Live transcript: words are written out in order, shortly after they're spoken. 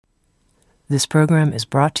This program is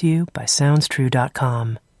brought to you by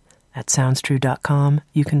SoundsTrue.com. At SoundsTrue.com,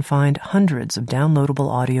 you can find hundreds of downloadable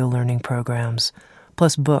audio learning programs,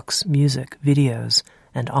 plus books, music, videos,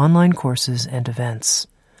 and online courses and events.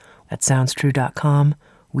 At SoundsTrue.com,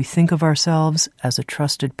 we think of ourselves as a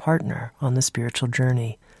trusted partner on the spiritual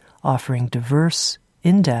journey, offering diverse,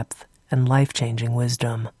 in-depth, and life-changing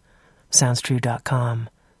wisdom. SoundsTrue.com.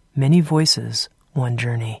 Many voices, one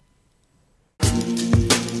journey.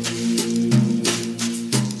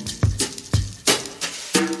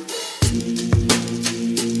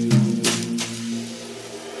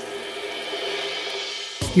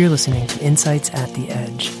 You're listening to Insights at the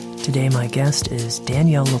Edge. Today my guest is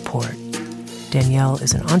Danielle LaPorte. Danielle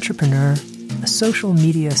is an entrepreneur, a social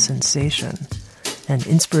media sensation, an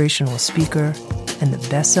inspirational speaker, and the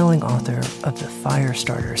best-selling author of the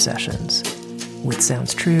Firestarter Sessions. With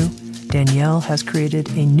Sounds True, Danielle has created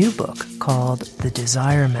a new book called The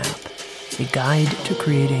Desire Map, a guide to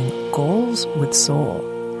creating goals with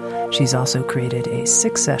soul. She's also created a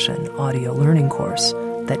 6-session audio learning course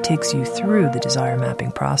that takes you through the desire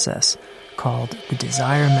mapping process called the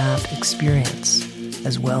Desire Map Experience,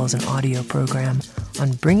 as well as an audio program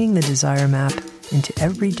on bringing the Desire Map into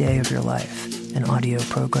every day of your life, an audio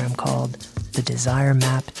program called the Desire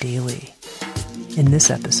Map Daily. In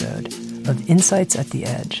this episode of Insights at the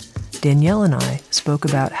Edge, Danielle and I spoke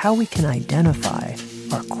about how we can identify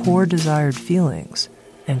our core desired feelings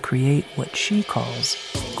and create what she calls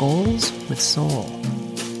goals with soul.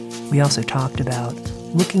 We also talked about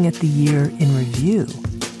looking at the year in review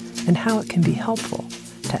and how it can be helpful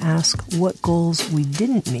to ask what goals we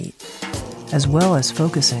didn't meet, as well as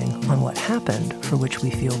focusing on what happened for which we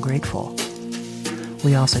feel grateful.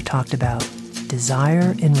 We also talked about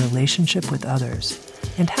desire in relationship with others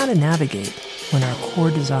and how to navigate when our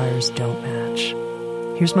core desires don't match.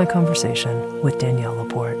 Here's my conversation with Danielle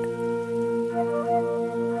LaPorte.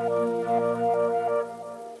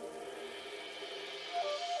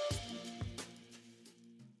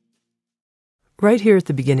 Right here at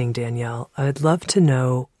the beginning, Danielle, I'd love to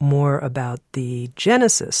know more about the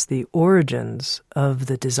genesis, the origins of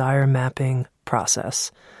the desire mapping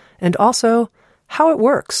process, and also how it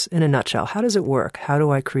works in a nutshell. How does it work? How do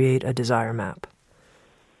I create a desire map?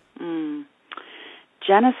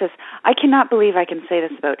 Genesis. I cannot believe I can say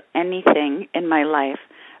this about anything in my life,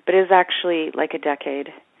 but it is actually like a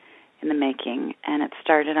decade in the making, and it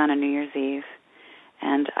started on a New Year's Eve,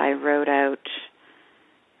 and I wrote out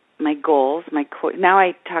my goals, now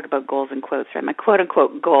I talk about goals in quotes, right? My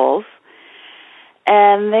quote-unquote goals.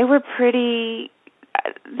 And they were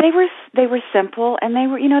they were simple, and they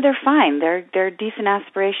were, they're fine. They're decent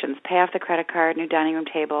aspirations. Pay off the credit card, new dining room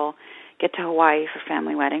table, get to Hawaii for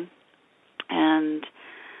family wedding. And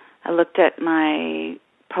I looked at my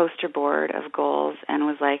poster board of goals and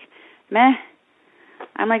was like, meh,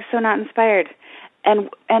 I'm like so not inspired.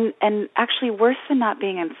 And actually worse than not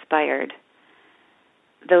being inspired,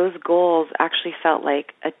 those goals actually felt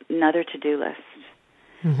like another to-do list.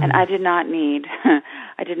 Mm-hmm. And I did not,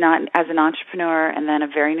 as an entrepreneur and then a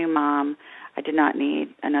very new mom, I did not need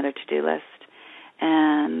another to-do list.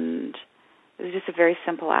 And it was just a very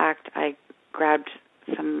simple act. I grabbed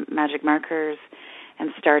some magic markers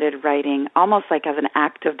and started writing, almost like as an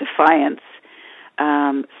act of defiance,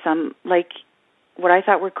 some, like, what I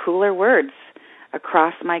thought were cooler words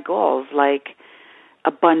across my goals, like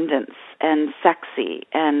abundance and sexy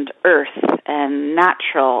and earth and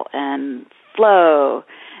natural and flow.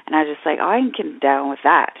 And I was just like, I can get down with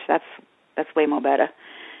that. That's way more better.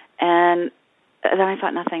 And then I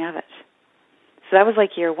thought nothing of it. So that was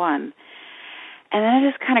like year one. And then it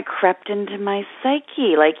just kind of crept into my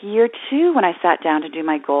psyche. Like year two, when I sat down to do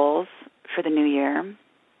my goals for the new year,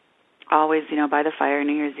 always, by the fire,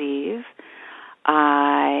 New Year's Eve,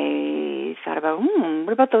 I thought about,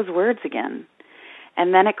 what about those words again?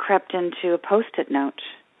 And then it crept into a Post-it note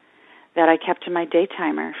that I kept in my day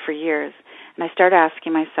timer for years. And I started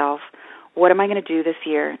asking myself, what am I going to do this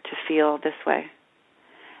year to feel this way?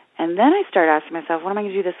 And then I started asking myself, what am I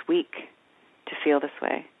going to do this week to feel this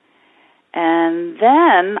way? And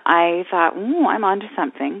then I thought, I'm onto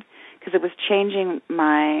something, because it was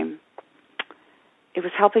it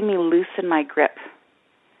was helping me loosen my grip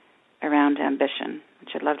around ambition,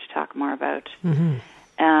 which I'd love to talk more about. Mm-hmm.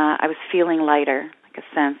 I was feeling lighter, like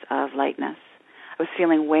a sense of lightness. I was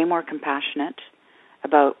feeling way more compassionate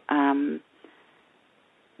about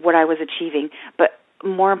what I was achieving, but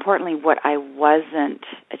more importantly, what I wasn't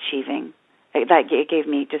achieving. That gave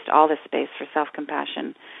me just all this space for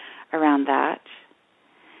self-compassion around that.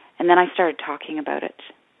 And then I started talking about it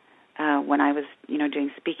when I was,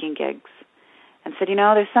 doing speaking gigs, and said,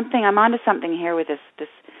 there's something, I'm onto something here with this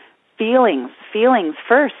feelings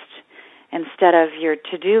first instead of your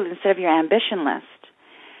to-do, instead of your ambition list.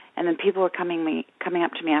 And then people were coming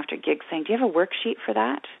up to me after gigs saying, "Do you have a worksheet for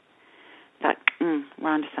that?" I thought, we're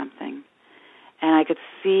onto something. And I could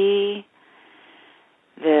see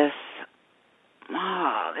this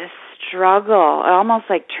struggle, almost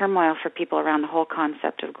like turmoil for people around the whole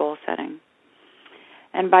concept of goal setting.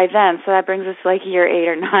 And by then, so that brings us like year 8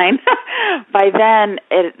 or 9. By then,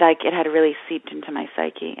 it had really seeped into my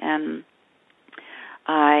psyche, and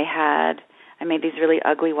I made these really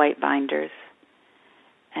ugly white binders,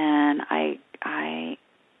 and I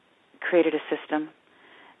created a system,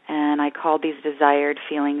 and I called these desired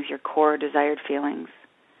feelings your core desired feelings.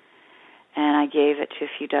 And I gave it to a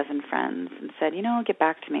few dozen friends and said, get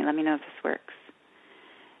back to me. Let me know if this works.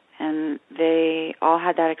 And they all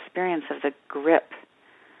had that experience of the grip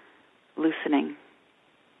loosening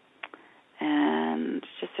and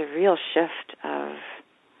just a real shift of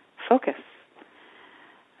focus.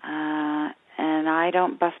 And I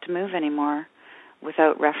don't bust a move anymore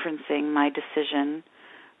without referencing my decision,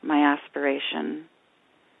 my aspiration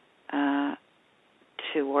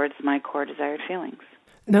towards my core desired feelings.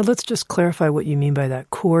 Now, let's just clarify what you mean by that,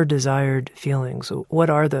 core desired feelings. What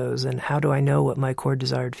are those, and how do I know what my core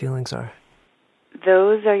desired feelings are?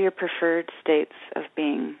 Those are your preferred states of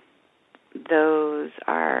being. Those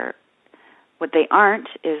are, what they aren't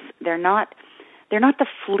is they're not the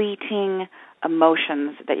fleeting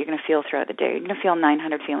emotions that you're going to feel throughout the day. You're going to feel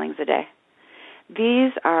 900 feelings a day.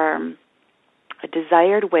 These are a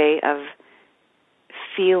desired way of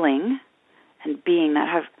feeling and being that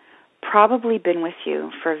have probably been with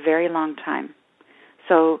you for a very long time.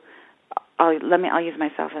 So I'll use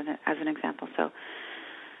myself as an example. So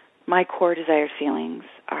my core desired feelings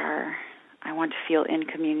are, I want to feel in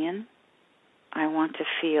communion. I want to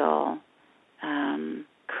feel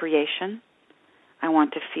creation. I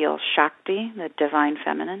want to feel Shakti, the divine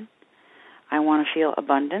feminine. I want to feel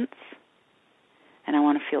abundance. And I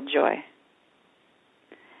want to feel joy.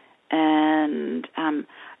 And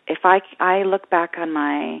if I look back on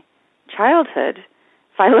my childhood,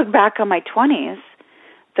 if I look back on my 20s,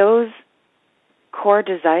 those core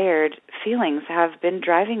desired feelings have been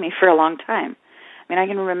driving me for a long time. I mean, I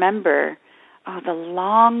can remember the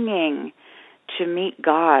longing to meet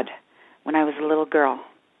God when I was a little girl.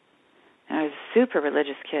 And I was a super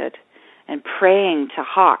religious kid and praying to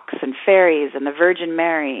hawks and fairies and the Virgin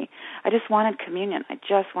Mary. I just wanted communion.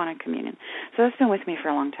 So that's been with me for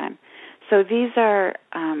a long time. So these are,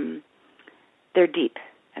 they're deep.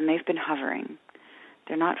 And they've been hovering.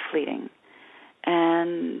 They're not fleeting.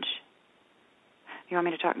 And you want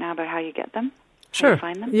me to talk now about how you get them? Sure. How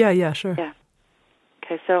you find them? Yeah, sure. Yeah.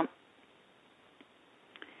 Okay, so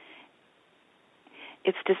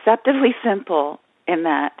it's deceptively simple in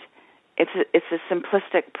that it's a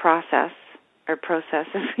simplistic process, as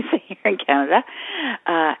we say here in Canada.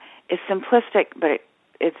 It's simplistic, but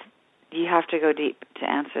you have to go deep to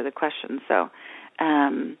answer the question. So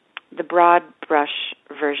the broad brush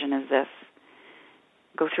version is this.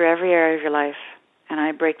 Go through every area of your life, and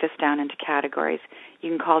I break this down into categories. You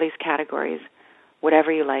can call these categories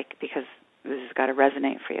whatever you like because this has got to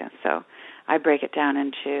resonate for you. So I break it down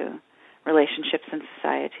into relationships and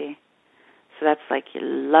society. So that's like your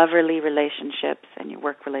loverly relationships and your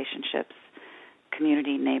work relationships,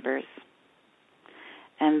 community, neighbors.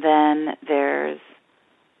 And then there's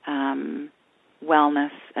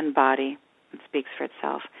wellness and body. It speaks for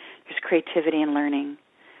itself. There's creativity and learning.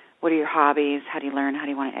 What are your hobbies? How do you learn? How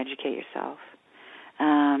do you want to educate yourself?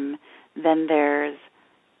 Then there's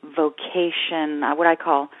vocation, what I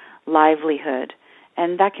call livelihood.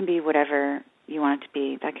 And that can be whatever you want it to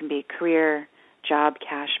be. That can be career, job,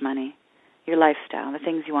 cash, money, your lifestyle, the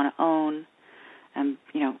things you want to own,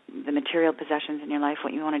 the material possessions in your life,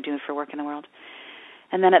 what you want to do for work in the world.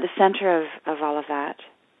 And then at the center of all of that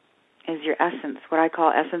is your essence, what I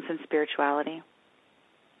call essence and spirituality.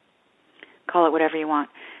 Call it whatever you want.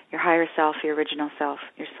 Your higher self, your original self,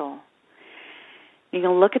 your soul. You're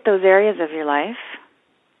going to look at those areas of your life,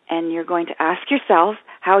 and you're going to ask yourself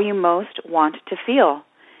how you most want to feel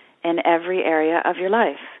in every area of your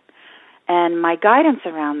life. And my guidance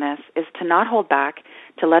around this is to not hold back,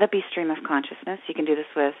 to let it be stream of consciousness. You can do this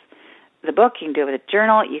with the book, you can do it with a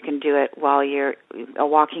journal, you can do it while you're a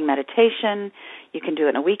walking meditation, you can do it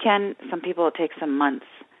in a weekend. Some people, it takes some months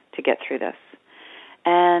to get through this.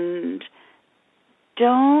 And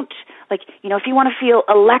don't, if you want to feel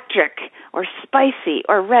electric or spicy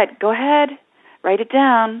or red, go ahead, write it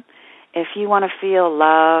down. If you want to feel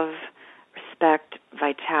love, respect,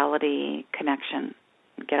 vitality, connection,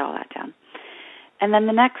 get all that down. And then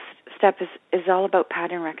the next step is all about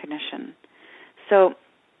pattern recognition. So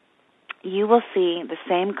you will see the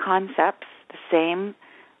same concepts, the same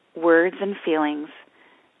words and feelings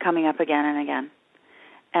coming up again and again.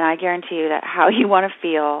 And I guarantee you that how you want to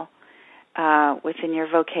feel within your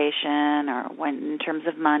vocation or in terms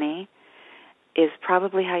of money is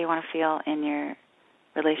probably how you want to feel in your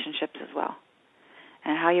relationships as well.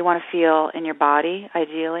 And how you want to feel in your body,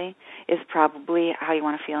 ideally, is probably how you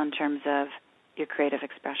want to feel in terms of your creative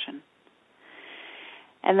expression.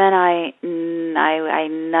 And then I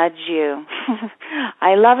nudge you,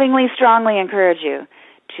 I lovingly, strongly encourage you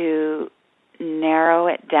to narrow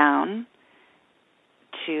it down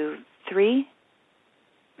to 3,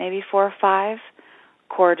 maybe 4 or 5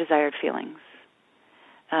 core desired feelings.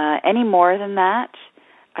 Any more than that,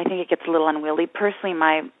 I think it gets a little unwieldy. Personally,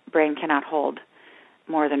 my brain cannot hold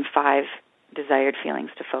more than 5 desired feelings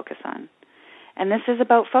to focus on. And this is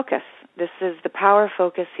about focus. This is the power of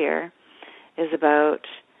focus here is about,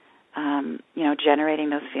 generating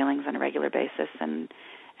those feelings on a regular basis, and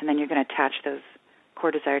then you're going to attach those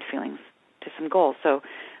core desired feelings to some goals. So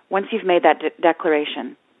once you've made that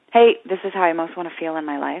declaration, hey, this is how I most want to feel in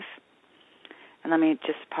my life, and let me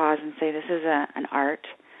just pause and say this is an art,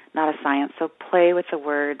 not a science. So play with the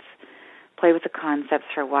words, play with the concepts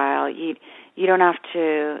for a while. You don't have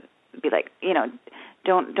to be like, don't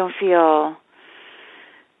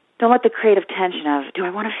let the creative tension of, do I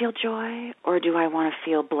want to feel joy or do I want to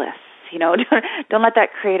feel bliss? Don't let that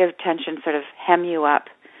creative tension sort of hem you up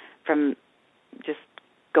from just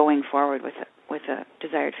going forward with a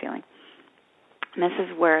desired feeling. And this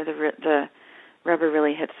is where the rubber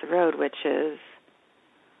really hits the road, which is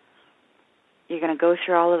you're going to go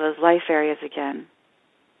through all of those life areas again,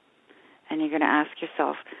 and you're going to ask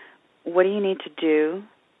yourself, what do you need to do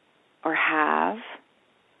or have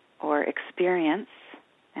or experience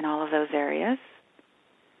in all of those areas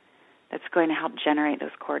that's going to help generate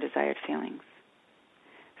those core desired feelings?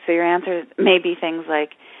 So your answer may be things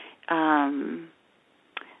like,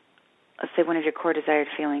 let's say one of your core desired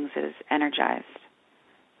feelings is energized.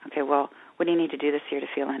 Okay, well, what do you need to do this year to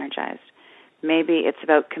feel energized? Maybe it's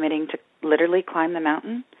about committing to literally climb the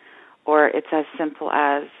mountain, or it's as simple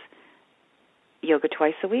as yoga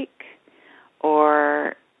twice a week,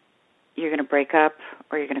 or you're going to break up,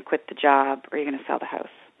 or you're going to quit the job, or you're going to sell the house.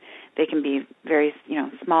 They can be very,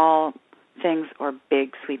 small things or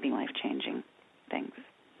big, sweeping, life-changing things.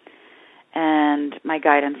 And my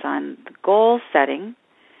guidance on the goal setting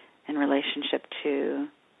in relationship to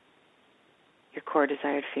your core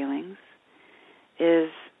desired feelings is,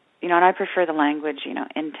 and I prefer the language,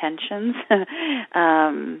 intentions,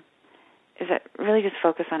 is that really just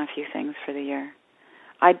focus on a few things for the year.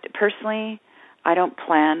 I don't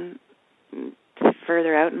plan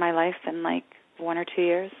further out in my life than like 1 or 2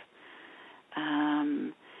 years.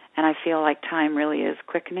 And I feel like time really is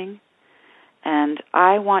quickening. And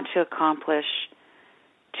I want to accomplish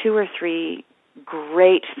 2 or 3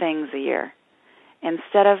 great things a year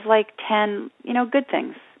instead of like 10, good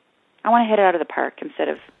things. I want to hit it out of the park instead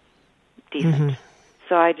of decent. Mm-hmm.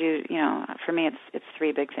 So I do, for me it's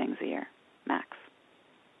 3 big things a year, max.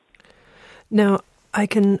 Now, I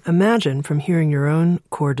can imagine from hearing your own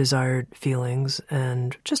core desired feelings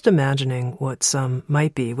and just imagining what some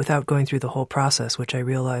might be without going through the whole process, which I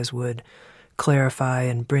realize would clarify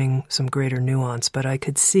and bring some greater nuance. But I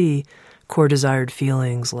could see core desired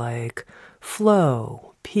feelings like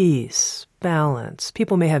flow, peace, balance.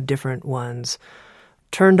 People may have different ones.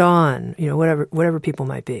 Turned on, whatever people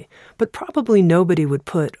might be. But probably nobody would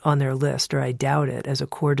put on their list, or I doubt it, as a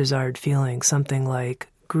core desired feeling, something like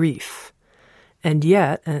grief. And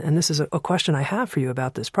yet, and this is a question I have for you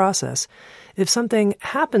about this process, if something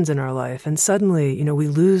happens in our life and suddenly, we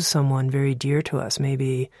lose someone very dear to us,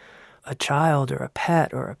 maybe a child or a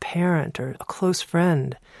pet or a parent or a close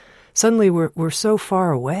friend, suddenly we're so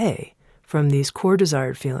far away from these core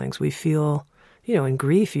desired feelings. We feel, in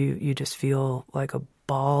grief, you just feel like a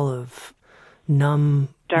ball of numb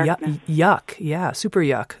yuck. Yeah, super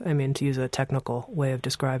yuck. I mean, to use a technical way of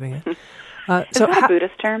describing it. Is that a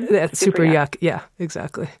Buddhist term? Super yuck. Yeah,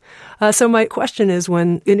 exactly. So my question is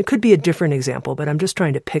and it could be a different example, but I'm just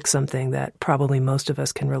trying to pick something that probably most of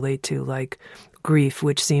us can relate to, like grief,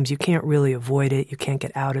 which seems you can't really avoid it. You can't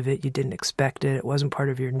get out of it. You didn't expect it. It wasn't part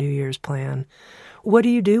of your New Year's plan. What do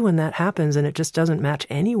you do when that happens and it just doesn't match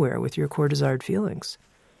anywhere with your core desired feelings?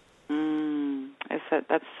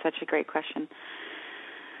 That's such a great question.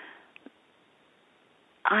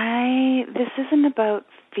 This isn't about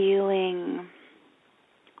feeling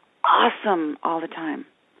awesome all the time.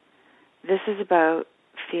 This is about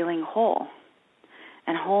feeling whole.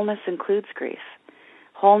 And wholeness includes grief.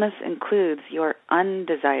 Wholeness includes your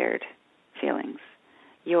undesired feelings,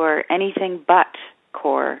 your anything but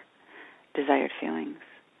core desired feelings.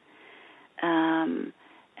 And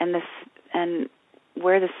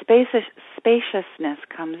where the spaciousness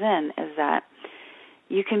comes in is that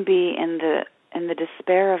you can be in the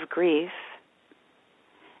despair of grief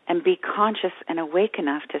and be conscious and awake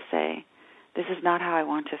enough to say, this is not how I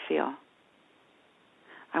want to feel.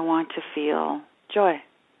 I want to feel joy.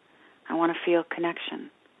 I want to feel connection.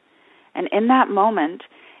 And in that moment,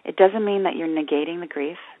 it doesn't mean that you're negating the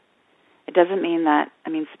grief. It doesn't mean that,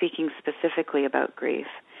 speaking specifically about grief,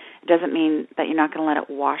 it doesn't mean that you're not going to let it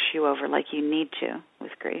wash you over like you need to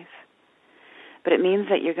with grief. But it means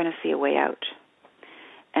that you're going to see a way out.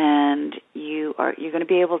 And you're going to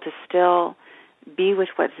be able to still be with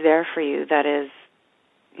what's there for you that is,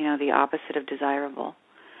 the opposite of desirable.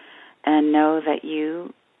 And know that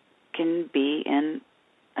you can be in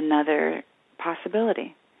another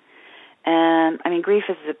possibility. And, grief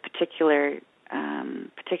is a particularly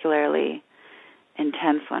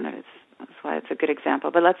intense one. That's why it's a good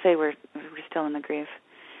example. But let's say we're still in the grief.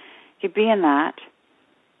 You could be in that,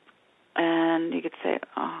 and you could say,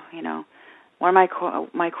 one of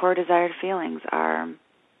my core desired feelings are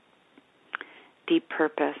deep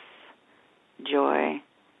purpose, joy,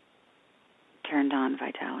 turned on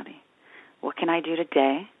vitality. What can I do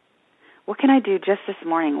today? What can I do just this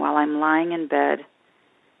morning while I'm lying in bed,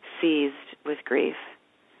 seized with grief,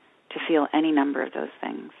 to feel any number of those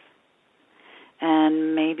things?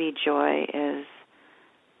 And maybe joy is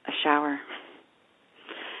a shower.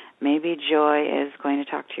 Maybe joy is going to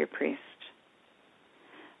talk to your priest.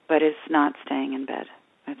 But it's not staying in bed.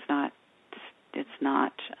 It's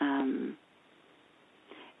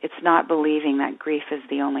not believing that grief is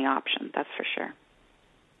the only option. That's for sure.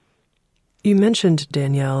 You mentioned,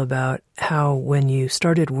 Danielle, about how when you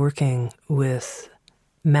started working with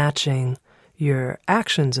matching your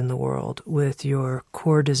actions in the world with your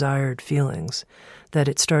core desired feelings, that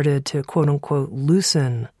it started to, quote unquote,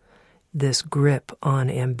 loosen this grip on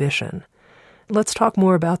ambition. Let's talk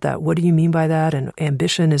more about that. What do you mean by that? And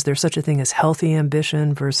ambition, is there such a thing as healthy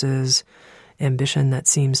ambition versus ambition that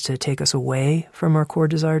seems to take us away from our core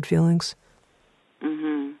desired feelings?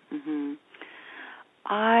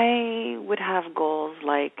 I would have goals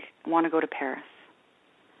like want to go to Paris.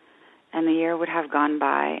 And the year would have gone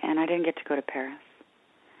by, and I didn't get to go to Paris.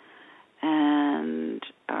 And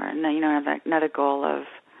have another goal of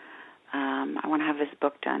I want to have this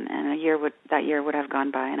book done, and that year would have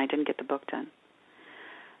gone by, and I didn't get the book done.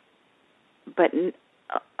 But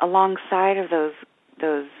alongside of those,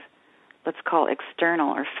 let's call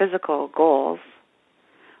external or physical goals,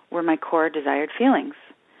 were my core desired feelings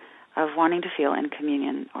of wanting to feel in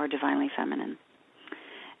communion or divinely feminine.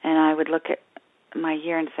 And I would look at my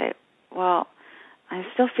year and say, well, I'm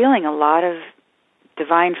still feeling a lot of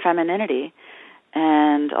divine femininity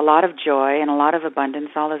and a lot of joy and a lot of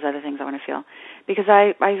abundance, all those other things I want to feel. Because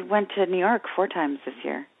I went to New York 4 times this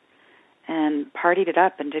year and partied it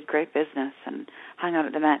up and did great business and hung out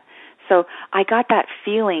at the Met. So I got that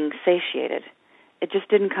feeling satiated. It just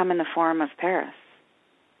didn't come in the form of Paris.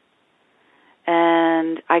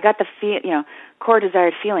 And I got the core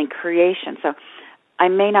desired feeling, creation. So I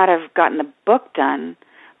may not have gotten the book done,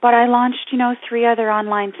 but I launched, 3 other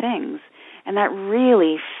online things. And that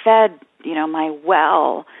really fed, my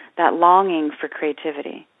well, that longing for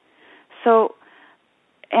creativity. So,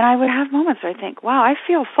 and I would have moments where I think, wow, I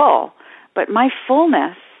feel full. But my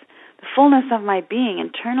fullness, the fullness of my being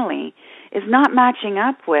internally, is not matching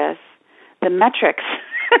up with the metrics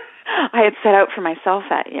I had set out for myself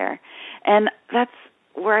that year. And that's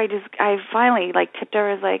where I finally tipped over.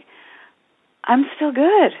 I was like, I'm still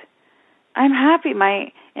good. I'm happy.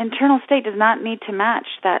 My internal state does not need to match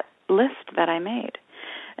that list that I made.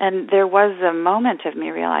 And there was a moment of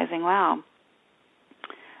me realizing, wow,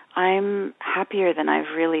 I'm happier than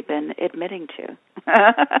I've really been admitting to.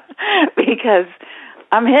 Because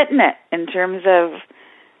I'm hitting it in terms of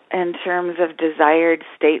desired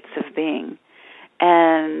states of being.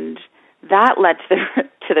 And that led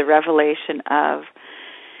to the revelation of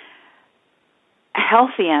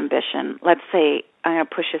healthy ambition. Let's say, I'm going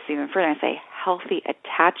to push this even further and say healthy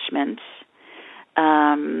attachment,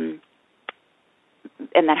 and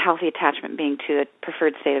that healthy attachment being to a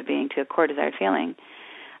preferred state of being, to a core desired feeling,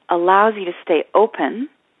 allows you to stay open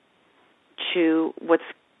to what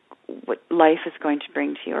life is going to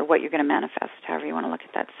bring to you, or what you're going to manifest, however you want to look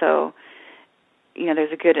at that. So,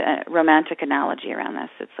 there's a good romantic analogy around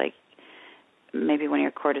this. It's like maybe one of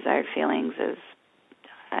your core desired feelings is,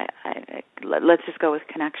 let's just go with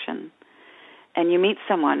connection. And you meet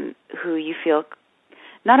someone who you feel,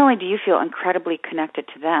 not only do you feel incredibly connected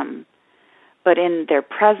to them, but in their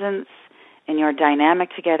presence, in your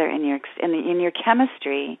dynamic together, in your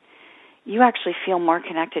chemistry, you actually feel more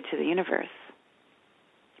connected to the universe.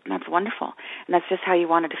 And that's wonderful. And that's just how you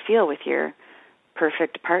wanted to feel with your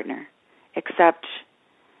perfect partner, except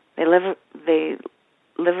they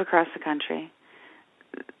live across the country.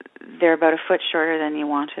 They're about a foot shorter than you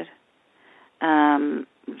wanted.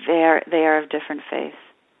 They are of different faith.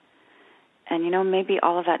 And, maybe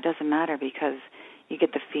all of that doesn't matter because you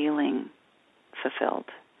get the feeling fulfilled.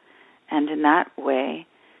 And in that way,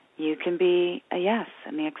 you can be a yes,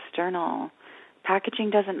 and the external packaging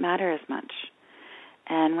doesn't matter as much.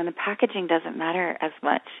 And when the packaging doesn't matter as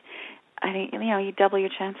much, I think, you double your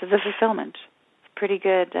chances of fulfillment. It's pretty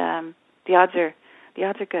good. The odds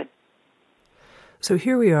are good. So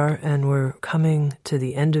here we are, and we're coming to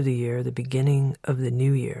the end of the year, the beginning of the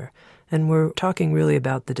new year, and we're talking really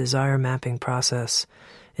about the desire mapping process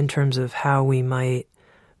in terms of how we might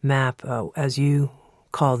map, as you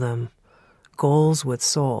call them, goals with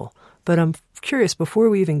soul. But I'm curious, before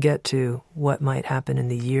we even get to what might happen in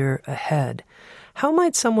the year ahead, how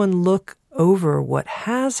might someone look over what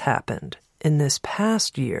has happened in this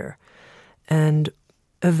past year and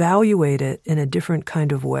evaluate it in a different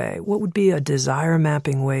kind of way? What would be a desire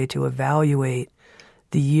mapping way to evaluate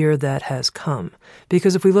the year that has come?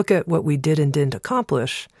 Because if we look at what we did and didn't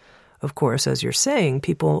accomplish, of course, as you're saying,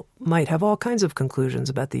 people might have all kinds of conclusions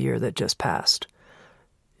about the year that just passed.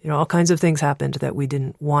 All kinds of things happened that we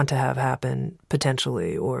didn't want to have happen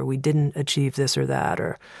potentially, or we didn't achieve this or that,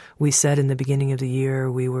 or we said in the beginning of the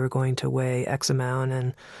year we were going to weigh X amount,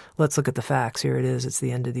 and let's look at the facts. Here it is. It's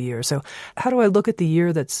the end of the year. So how do I look at the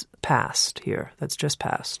year that's passed here, that's just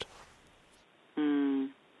passed?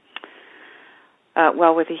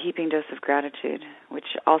 Well, with a heaping dose of gratitude, which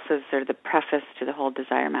also is sort of the preface to the whole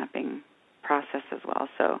desire mapping process as well.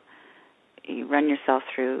 So you run yourself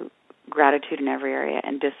through gratitude in every area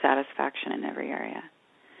and dissatisfaction in every area.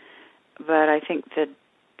 But I think that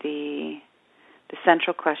the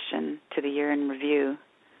central question to the year in review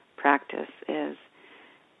practice is,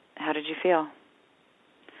 how did you feel?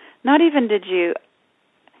 Not even did you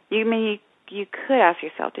could ask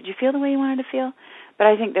yourself, did you feel the way you wanted to feel? But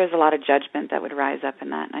I think there's a lot of judgment that would rise up in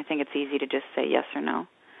that, and I think it's easy to just say yes or no.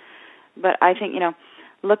 But I think,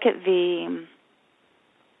 look at the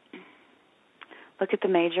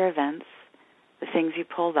major events, the things you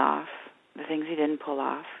pulled off, the things you didn't pull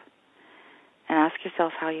off, and ask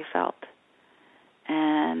yourself how you felt.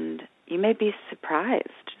 And you may be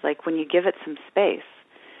surprised, like when you give it some space,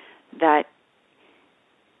 that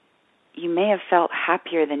you may have felt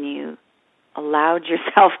happier than you allowed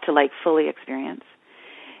yourself to fully experience.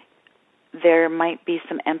 There might be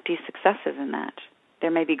some empty successes in that.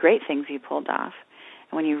 There may be great things you pulled off.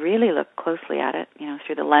 And when you really look closely at it,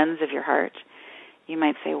 through the lens of your heart, you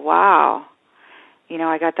might say, wow,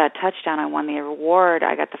 I got that touchdown, I won the award,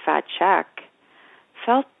 I got the fat check.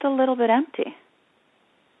 Felt a little bit empty.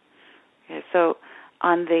 Okay, so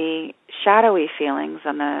on the shadowy feelings,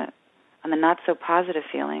 on the not so positive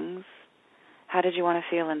feelings, how did you want to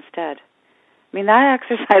feel instead? That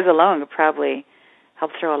exercise alone could probably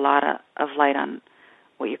help throw a lot of light on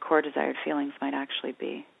what your core desired feelings might actually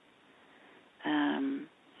be.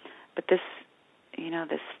 But this,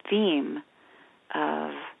 this theme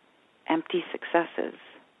of empty successes,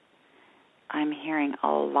 I'm hearing a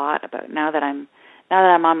lot about now that I'm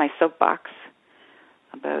on my soapbox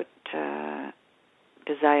about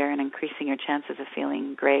desire and increasing your chances of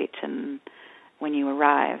feeling great and when you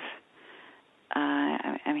arrive.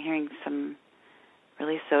 I'm hearing some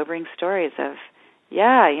really sobering stories of,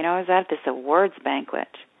 I was at this awards banquet,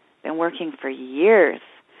 been working for years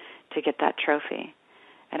to get that trophy,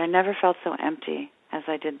 and I never felt so empty as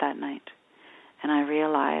I did that night. And I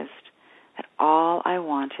realized that all I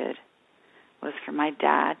wanted was for my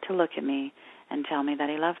dad to look at me and tell me that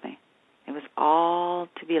he loved me. It was all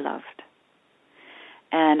to be loved.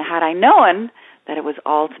 And had I known that it was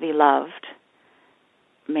all to be loved,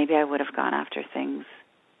 maybe I would have gone after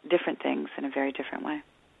different things in a very different way.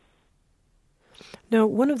 Now,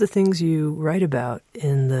 one of the things you write about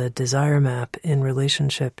in the desire map in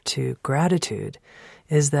relationship to gratitude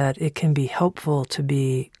is that it can be helpful to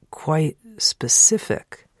be quite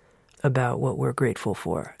specific about what we're grateful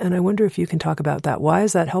for. And I wonder if you can talk about that. Why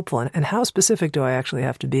is that helpful? And how specific do I actually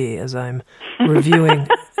have to be as I'm reviewing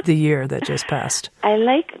the year that just passed? I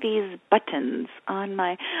like these buttons on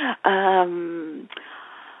my...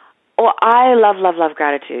 I love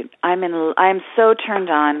gratitude. I'm so turned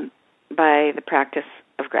on by the practice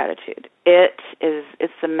of gratitude. It's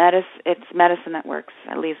medicine that works,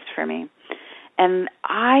 at least for me. And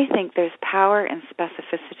I think there's power in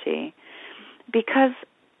specificity because,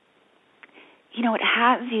 it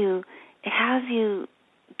has you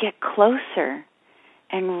get closer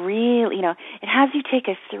and really, it has you take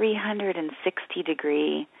a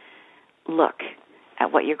 360-degree look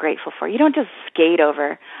at what you're grateful for. You don't just skate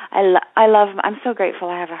over. I'm so grateful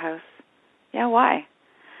I have a house. Yeah, why?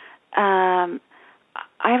 I'm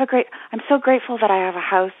so grateful that I have a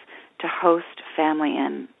house to host family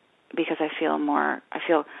in, because I feel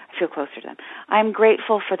closer to them. I'm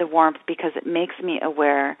grateful for the warmth because it makes me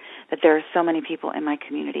aware that there are so many people in my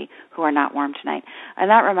community who are not warm tonight. And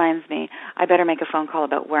that reminds me, I better make a phone call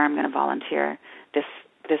about where I'm going to volunteer this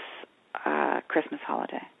Christmas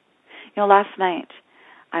holiday. Last night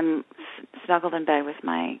I'm snuggled in bed with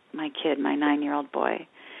my kid, my 9-year-old boy,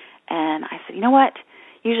 and I said, you know what?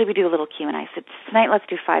 Usually we do a little Q&A. I said, tonight let's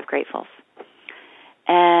do 5 gratefuls.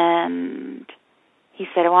 And he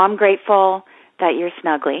said, well, I'm grateful that you're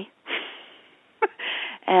snuggly.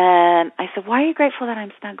 And I said, why are you grateful that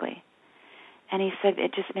I'm snuggly? And he said,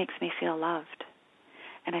 it just makes me feel loved.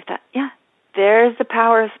 And I thought, yeah, there's the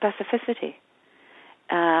power of specificity.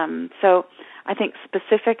 So I think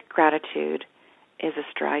specific gratitude is a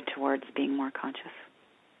stride towards being more conscious.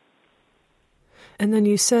 And then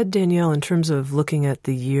you said, Danielle, in terms of looking at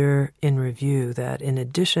the year in review, that in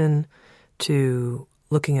addition to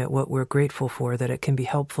looking at what we're grateful for, that it can be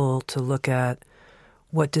helpful to look at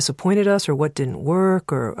what disappointed us or what didn't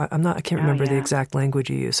work, or I can't remember the exact language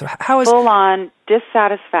you use. So how is full on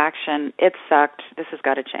dissatisfaction? It sucked. This has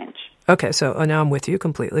got to change. Okay, so now I'm with you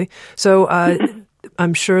completely. So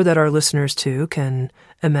I'm sure that our listeners too can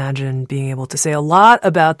imagine being able to say a lot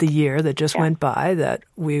about the year that just went by that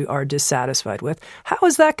we are dissatisfied with. How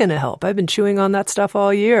is that going to help? I've been chewing on that stuff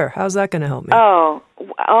all year. How's that going to help me?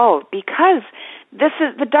 Because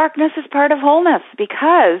the darkness is part of wholeness,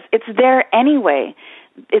 because it's there anyway.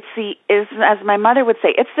 It's as my mother would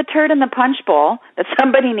say, it's the turd in the punch bowl that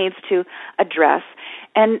somebody needs to address,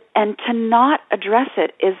 and to not address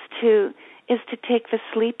it is to take the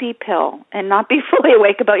sleepy pill and not be fully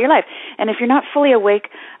awake about your life. And if you're not fully awake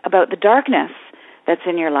about the darkness that's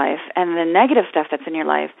in your life and the negative stuff that's in your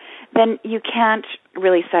life, then you can't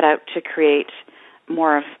really set out to create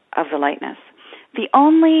more of the lightness. The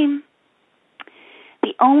only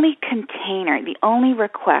container, the only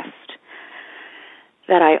request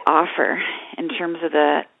that I offer in terms of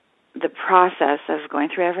the process of going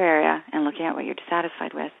through every area and looking at what you're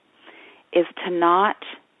dissatisfied with is to not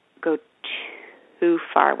go too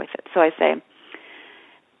far with it. So I say,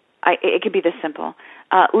 it could be this simple.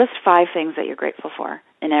 List 5 things that you're grateful for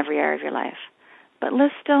in every area of your life, but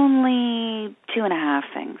list only 2.5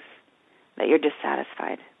 things that you're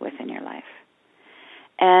dissatisfied with in your life.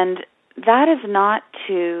 And that is not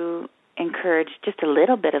to encourage just a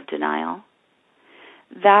little bit of denial.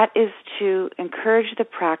 That is to encourage the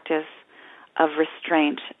practice of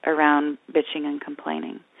restraint around bitching and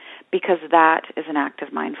complaining, because that is an act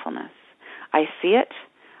of mindfulness. I see it,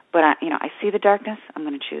 but I see the darkness, I'm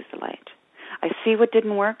going to choose the light. I see what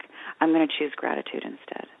didn't work, I'm going to choose gratitude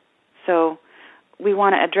instead. So we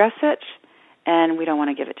want to address it, and we don't want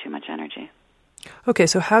to give it too much energy. Okay,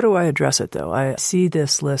 so how do I address it, though? I see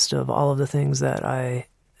this list of all of the things that I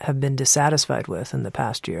have been dissatisfied with in the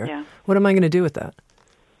past year. Yeah. What am I going to do with that?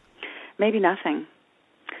 Maybe nothing.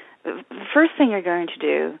 The first thing you're going to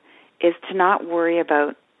do is to not worry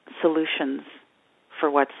about solutions for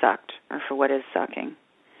what sucked or for what is sucking,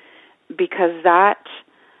 because that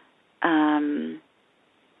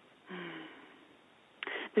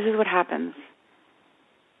this is what happens.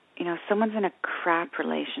 Someone's in a crap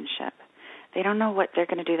relationship. They don't know what they're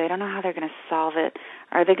going to do. They don't know how they're going to solve it.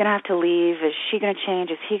 Are they going to have to leave? Is she going to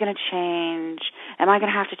change? Is he going to change? Am I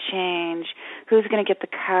going to have to change? Who's going to get the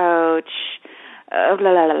couch? Blah,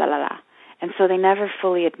 blah, blah, blah, blah. And so they never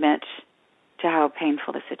fully admit to how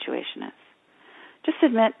painful the situation is. Just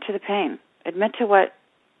admit to the pain. Admit to what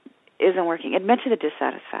isn't working. Admit to the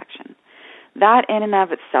dissatisfaction. That in and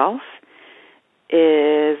of itself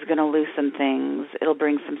is going to loosen things. It'll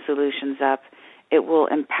bring some solutions up. It will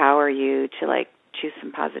empower you to choose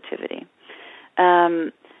some positivity.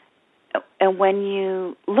 And when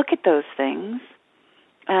you look at those things,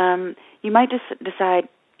 you might just decide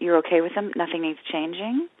you're okay with them, nothing needs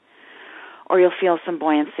changing, or you'll feel some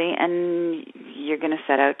buoyancy, and you're going to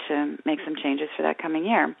set out to make some changes for that coming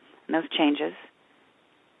year. And those changes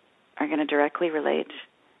are going to directly relate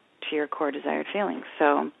to your core desired feelings.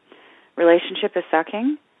 So relationship is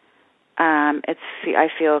sucking. I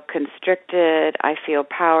feel constricted. I feel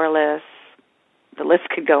powerless. The list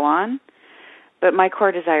could go on. But my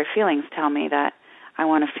core desired feelings tell me that I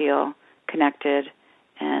want to feel connected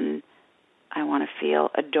and I want to feel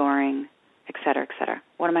adoring, et cetera, et cetera.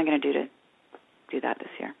 What am I going to do to do that this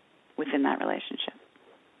year within that relationship?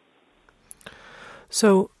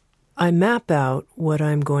 So I map out what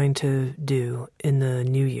I'm going to do in the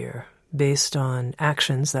new year based on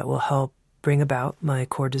actions that will help bring about my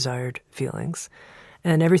core desired feelings.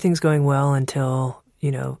 And everything's going well until,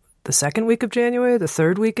 the second week of January, the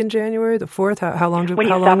third week in January, the fourth. How long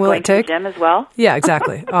will it take? To the gym as well? Yeah,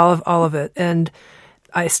 exactly. all of it. And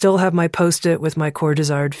I still have my Post-it with my core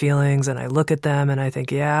desired feelings, and I look at them and I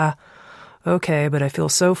think, yeah, okay, but I feel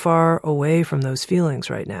so far away from those feelings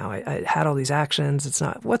right now. I had all these actions. It's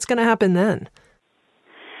not, what's going to happen then?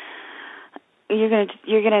 You're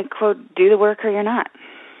gonna quote, do the work or you're not.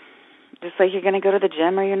 Just like you're gonna go to the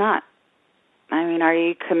gym or you're not. I mean, are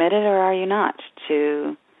you committed or are you not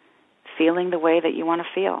to feeling the way that you want to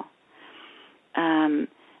feel?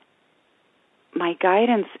 My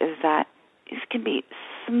guidance is that this can be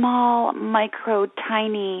small, micro,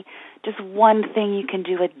 tiny, just one thing you can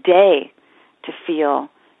do a day to feel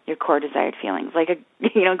your core desired feelings. Like a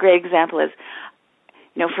great example is,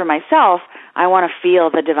 for myself, I want to feel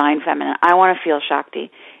the divine feminine. I want to feel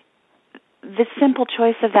Shakti. The simple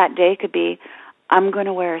choice of that day could be, I'm going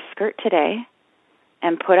to wear a skirt today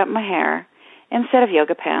and put up my hair instead of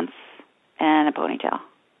yoga pants and a ponytail.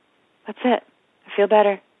 That's it. I feel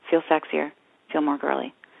better, feel sexier, feel more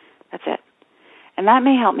girly. That's it. And that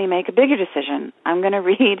may help me make a bigger decision. I'm going to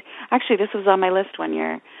read, actually this was on my list one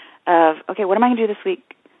year, of, okay, what am I going to do this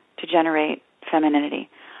week to generate femininity?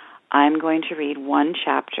 I'm going to read one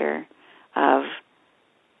chapter of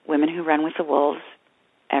Women Who Run with the Wolves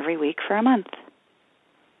every week for a month.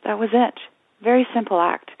 That was it. Very simple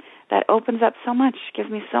act. That opens up so much, gives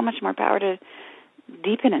me so much more power to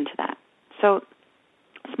deepen into that. So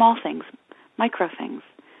small things, micro things,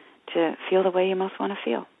 to feel the way you most want to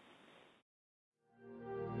feel.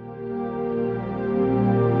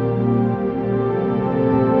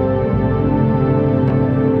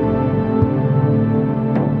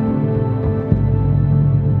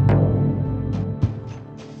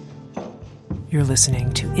 You're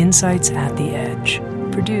listening to Insights at the Edge,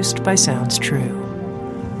 produced by Sounds True.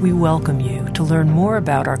 We welcome you to learn more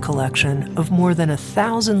about our collection of more than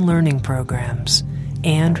 1,000 learning programs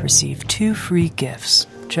and receive 2 free gifts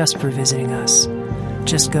just for visiting us.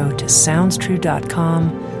 Just go to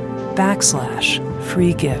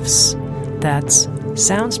SoundsTrue.com/free gifts. That's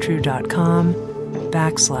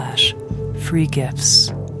SoundsTrue.com/free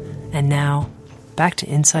gifts. And now, back to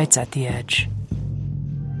Insights at the Edge.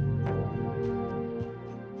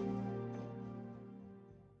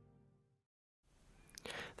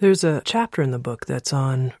 There's a chapter in the book that's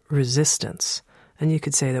on resistance. And you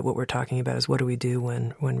could say that what we're talking about is what do we do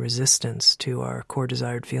when resistance to our core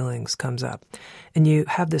desired feelings comes up. And you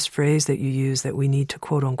have this phrase that you use that we need to,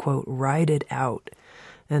 quote unquote, ride it out.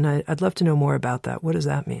 And I'd love to know more about that. What does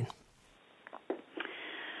that mean?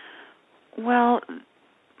 Well,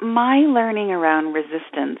 my learning around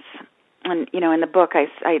resistance, and in the book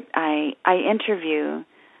I interview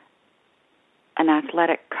an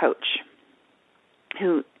athletic coach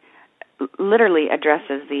who literally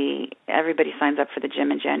addresses everybody signs up for the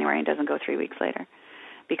gym in January and doesn't go 3 weeks later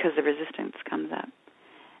because the resistance comes up.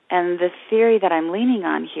 And the theory that I'm leaning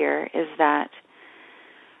on here is that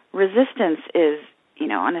resistance is,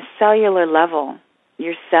 on a cellular level,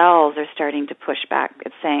 your cells are starting to push back.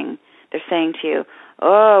 They're saying to you,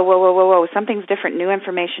 oh, whoa, something's different, new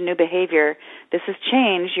information, new behavior. This has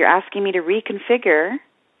changed. You're asking me to reconfigure,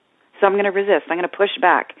 so I'm going to resist. I'm going to push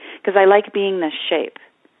back because I like being this shape.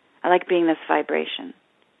 I like being this vibration.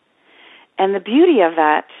 And the beauty of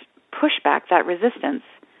that pushback, that resistance,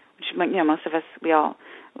 which most of us, we all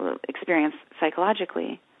experience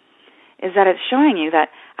psychologically, is that it's showing you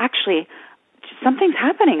that actually something's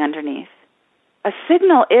happening underneath. A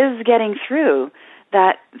signal is getting through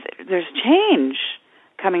that there's change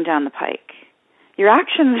coming down the pike. Your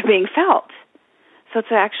actions are being felt. So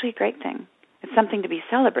it's actually a great thing. It's something to be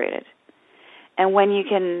celebrated. And when you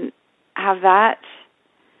can have that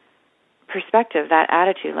perspective, that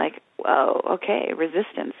attitude, like, whoa, okay,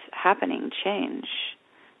 resistance happening, change,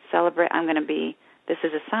 celebrate, this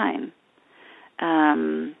is a sign,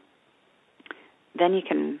 then you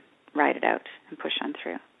can ride it out and push on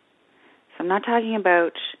through. So I'm not talking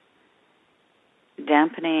about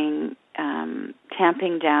dampening,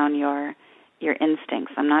 tamping down your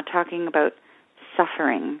instincts. I'm not talking about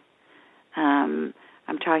suffering. I'm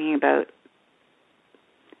talking about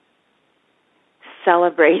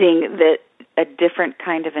celebrating a different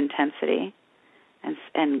kind of intensity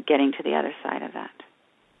and getting to the other side of that.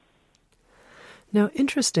 Now,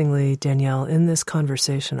 interestingly, Danielle, in this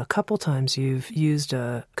conversation, a couple times you've used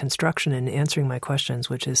a construction in answering my questions,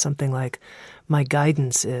 which is something like, my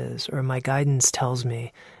guidance is, or my guidance tells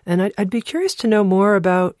me. And I'd be curious to know more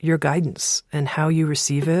about your guidance and how you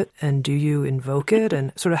receive it, and do you invoke it,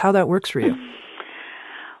 and sort of how that works for you.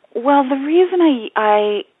 Well, the reason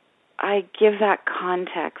I give that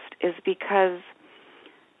context is because,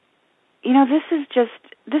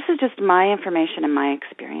 this is just my information and my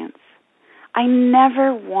experience. I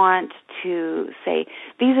never want to say,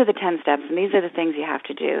 these are the 10 steps and these are the things you have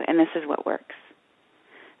to do and this is what works.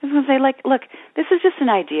 I just want to say, look, this is just an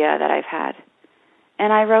idea that I've had,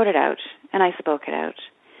 and I wrote it out and I spoke it out.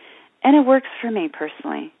 And it works for me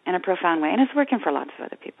personally in a profound way, and it's working for lots of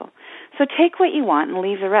other people. So take what you want and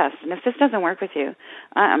leave the rest. And if this doesn't work with you,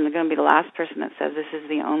 I'm going to be the last person that says this is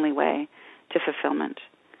the only way to fulfillment.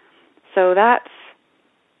 So that's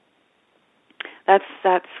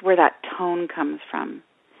where that tone comes from.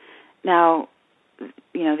 Now,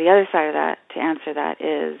 the other side of that, to answer that,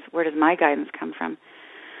 is where does my guidance come from?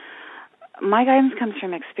 My guidance comes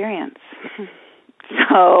from experience.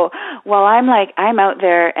 So while I'm out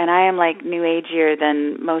there and I am like New Ageier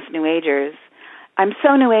than most New Agers, I'm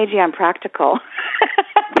so New Agey I'm practical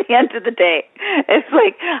at the end of the day. It's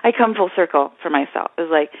like I come full circle for myself.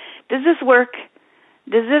 It's like, does this work?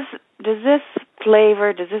 Does this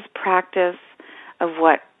flavor, does this practice of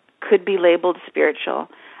what could be labeled spiritual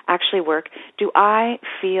actually work? Do I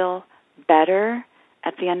feel better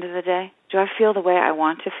at the end of the day? Do I feel the way I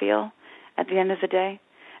want to feel at the end of the day?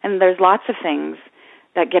 And there's lots of things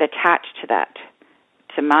that get attached to that,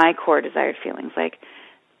 to my core desired feelings. Like,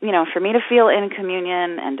 for me to feel in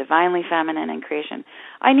communion and divinely feminine in creation,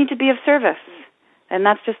 I need to be of service. And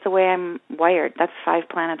that's just the way I'm wired. That's 5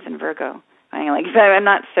 planets in Virgo. If I'm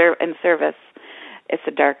not in service, it's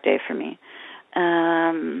a dark day for me.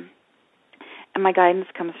 And my guidance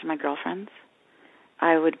comes from my girlfriends.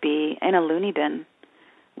 I would be in a loony bin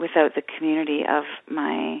without the community of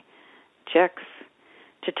my chicks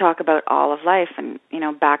to talk about all of life, and,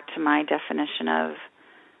 back to my definition of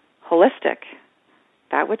holistic,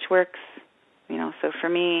 that which works. So for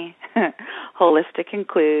me, holistic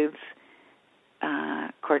includes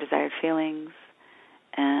core desired feelings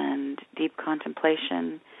and deep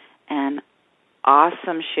contemplation and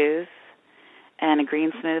awesome shoes and a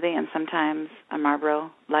green smoothie and sometimes a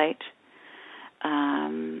Marlboro Light.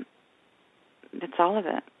 It's all of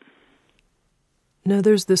it. Now,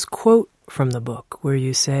 there's this quote from the book where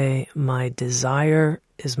you say, my desire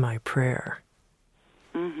is my prayer.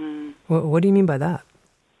 Mm-hmm. What do you mean by that?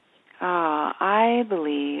 I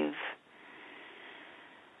believe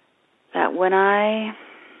that when I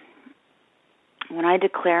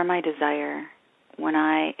declare my desire, when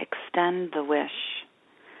I extend the wish,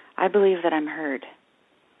 I believe that I'm heard.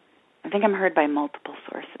 I think I'm heard by multiple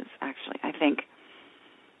sources, actually. I think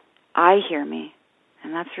I hear me,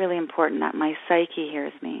 and that's really important, that my psyche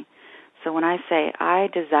hears me. So when I say, I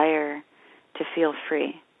desire to feel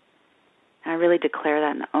free, I really declare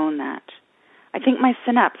that and own that, I think my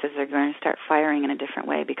synapses are going to start firing in a different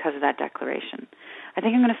way because of that declaration. I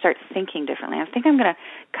think I'm going to start thinking differently. I think I'm going to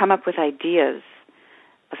come up with ideas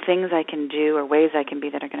of things I can do or ways I can be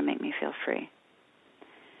that are going to make me feel free.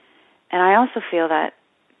 And I also feel that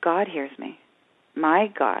God hears me. My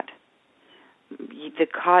God,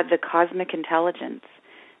 the cosmic intelligence,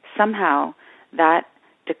 somehow that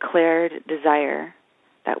declared desire,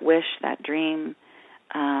 that wish, that dream,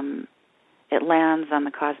 it lands on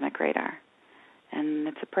the cosmic radar. And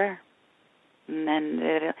it's a prayer. And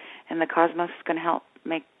the cosmos is going to help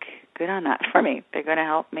make good on that for me. They're going to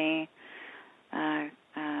help me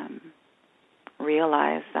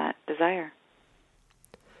realize that desire.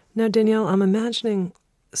 Now, Danielle, I'm imagining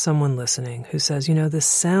someone listening who says, this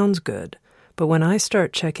sounds good, but when I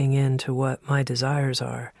start checking into what my desires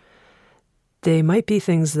are, they might be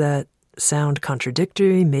things that sound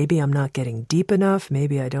contradictory. Maybe I'm not getting deep enough.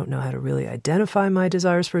 Maybe I don't know how to really identify my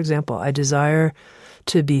desires. For example, I desire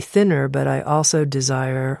to be thinner, but I also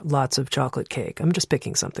desire lots of chocolate cake. I'm just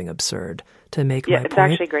picking something absurd to make my point. Yeah, it's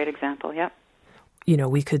actually a great example, yep.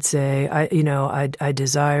 We could say, I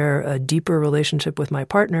desire a deeper relationship with my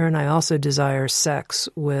partner, and I also desire sex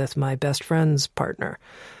with my best friend's partner.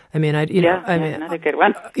 Another good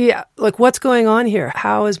one. Yeah, what's going on here?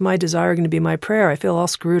 How is my desire going to be my prayer? I feel all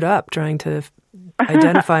screwed up trying to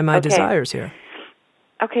identify my desires here.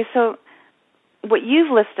 Okay, so what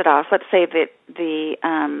you've listed off, let's say that the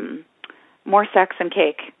more sex and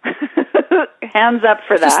cake. Hands up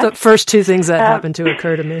for that. Just the first 2 things that happen to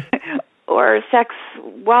occur to me. Or sex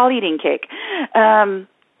while eating cake.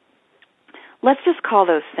 Let's just call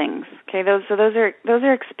those things. Okay, those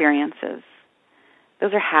are experiences.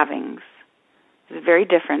 Those are havings. It's very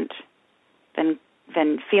different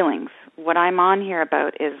than feelings. What I'm on here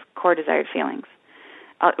about is core desired feelings.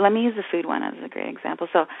 Let me use the food one as a great example.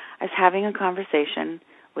 So I was having a conversation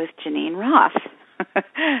with Janine Roth,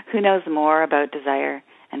 who knows more about desire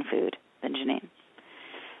and food than Janine.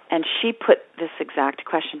 And she put this exact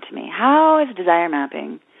question to me. How is desire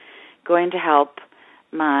mapping going to help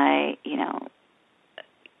my,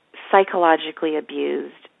 psychologically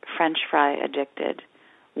abused, French fry addicted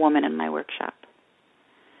woman in my workshop?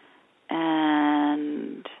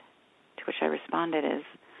 And to which I responded is,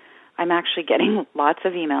 I'm actually getting lots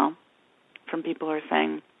of email from people who are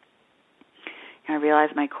saying, I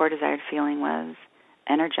realized my core desired feeling was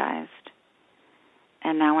energized.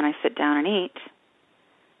 And now when I sit down and eat,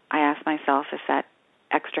 I ask myself if that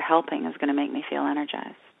extra helping is going to make me feel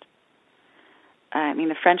energized.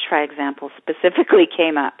 The French fry example specifically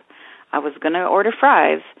came up. I was going to order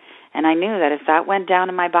fries, and I knew that if that went down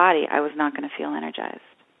in my body, I was not going to feel energized.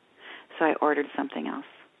 So I ordered something else.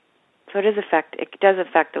 So it does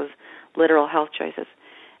affect those literal health choices.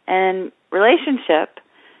 And relationship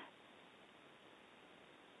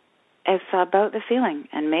is about the feeling.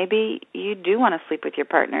 And maybe you do want to sleep with your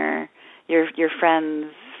partner, your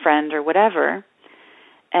friend's friend or whatever.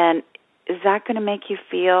 And is that going to make you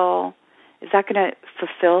feel, is that going to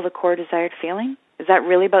fulfill the core desired feeling? Is that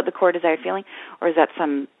really about the core desired feeling? Or is that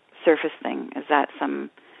some surface thing? Is that some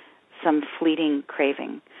fleeting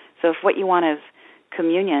craving? So if what you want is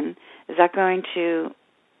communion, is that going to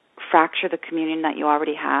fracture the communion that you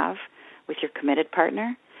already have with your committed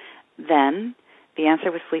partner? Then the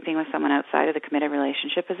answer with sleeping with someone outside of the committed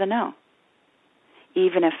relationship is a no.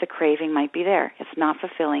 Even if the craving might be there, it's not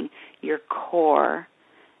fulfilling your core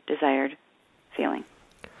desired feeling.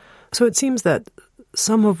 So it seems that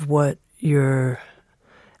some of what you're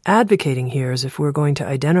advocating here is if we're going to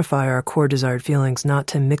identify our core desired feelings, not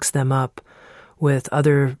to mix them up with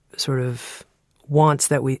other sort of wants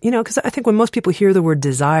that we, because I think when most people hear the word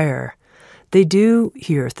desire, they do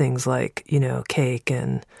hear things like, cake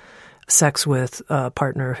and sex with a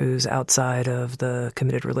partner who's outside of the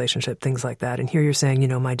committed relationship, things like that. And here you're saying,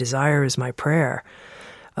 my desire is my prayer.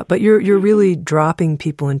 But you're really dropping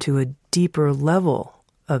people into a deeper level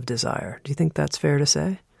of desire. Do you think that's fair to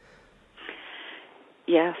say?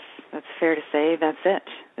 Yes, that's fair to say. That's it.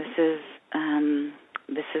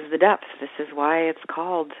 This is the depth. This is why it's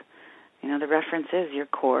called, the reference is your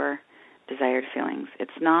core desired feelings.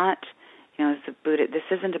 It's not, as the Buddha, this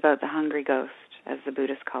isn't about the hungry ghost, as the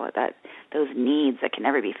Buddhists call it, that those needs that can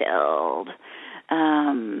never be filled.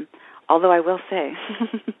 Although I will say,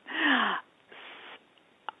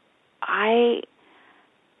 I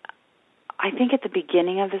think at the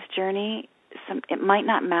beginning of this journey, it might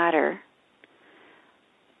not matter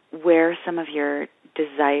where some of your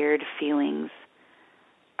desired feelings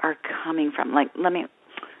are coming from. Like, let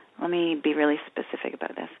me be really specific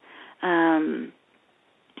about this.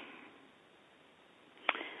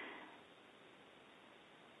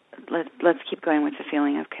 Let's keep going with the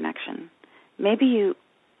feeling of connection. Maybe you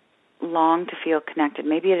long to feel connected.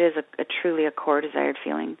 Maybe it is truly a core desired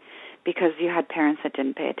feeling because you had parents that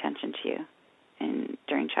didn't pay attention to you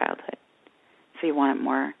during childhood. So you want it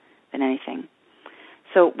more than anything.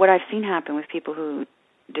 So what I've seen happen with people who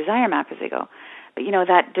desire map is they go, but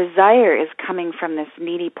that desire is coming from this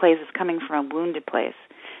needy place, it's coming from a wounded place.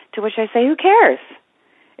 To which I say, who cares?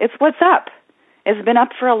 It's what's up. It's been up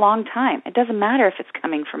for a long time. It doesn't matter if it's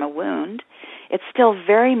coming from a wound. It's still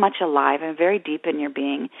very much alive and very deep in your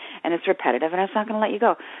being, and it's repetitive, and it's not going to let you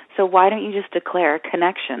go. So why don't you just declare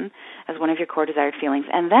connection as one of your core desired feelings,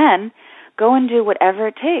 and then go and do whatever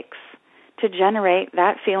it takes to generate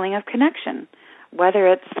that feeling of connection, whether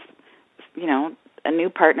it's, a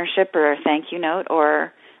new partnership or a thank you note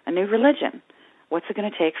or a new religion. What's it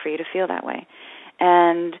going to take for you to feel that way?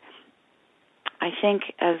 And I think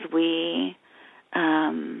as we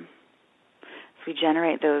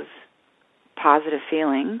generate those positive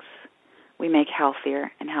feelings, we make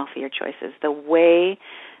healthier and healthier choices. The way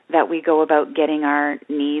that we go about getting our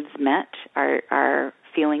needs met, our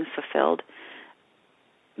feelings fulfilled,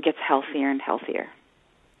 gets healthier and healthier.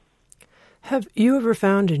 Have you ever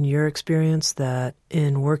found in your experience that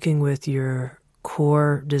in working with your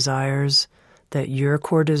core desires, that your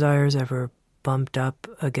core desires ever bumped up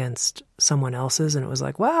against someone else's and it was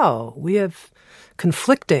like, wow, we have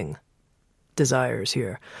conflicting desires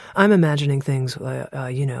here? I'm imagining things,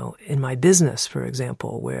 in my business, for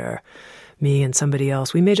example, where me and somebody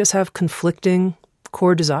else, we may just have conflicting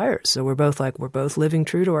core desires. So we're both living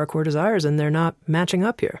true to our core desires and they're not matching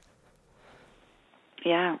up here.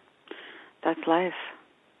 Yeah. That's life.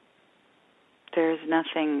 There's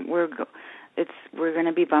nothing. We're going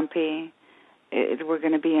to be bumpy. We're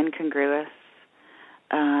going to be incongruous.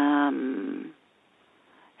 And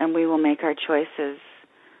we will make our choices.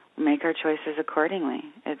 Make our choices accordingly.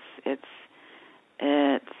 It's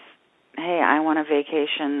hey, I want a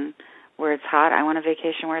vacation where it's hot. I want a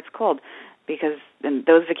vacation where it's cold, because then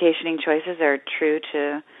those vacationing choices are true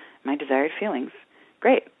to my desired feelings.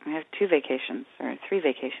 Great. I have 2 vacations or 3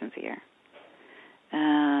 vacations a year.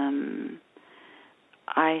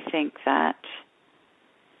 I think that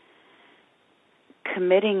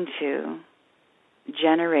committing to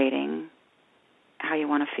generating how you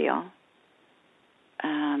want to feel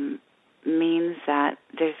means that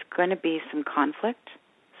there's going to be some conflict.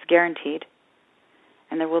 It's guaranteed.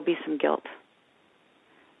 And there will be some guilt.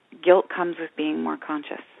 Guilt comes with being more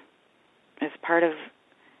conscious. As part of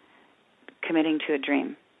committing to a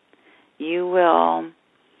dream. You will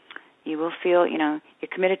feel, you're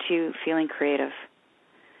committed to feeling creative.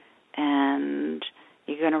 And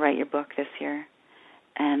you're going to write your book this year.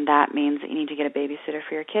 And that means that you need to get a babysitter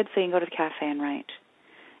for your kids so you can go to the cafe and write.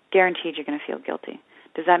 Guaranteed you're going to feel guilty.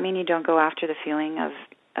 Does that mean you don't go after the feeling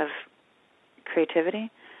of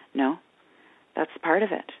creativity? No. That's part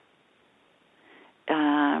of it.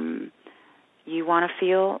 You want to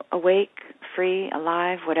feel awake, free,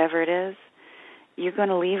 alive, whatever it is. You're going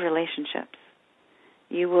to leave relationships.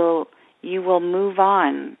 You will move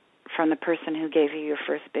on from the person who gave you your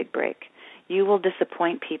first big break. You will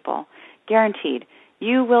disappoint people. Guaranteed.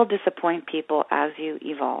 You will disappoint people as you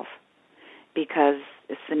evolve, because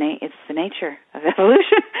it's the nature of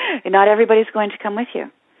evolution. Not everybody's going to come with you.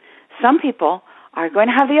 Some people are going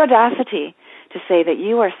to have the audacity to say that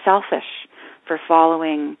you are selfish for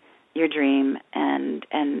following your dream and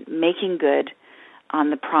making good on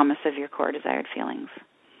the promise of your core desired feelings.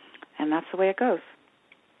 And that's the way it goes.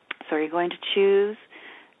 So are you going to choose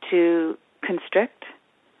to constrict,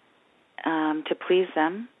 to please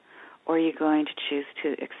them, or are you going to choose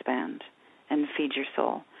to expand and feed your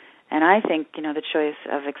soul? And I think, the choice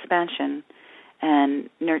of expansion and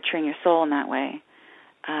nurturing your soul in that way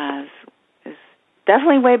is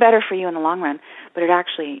definitely way better for you in the long run, but it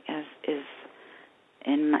actually is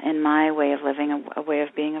in my way of living, a way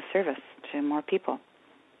of being of service to more people.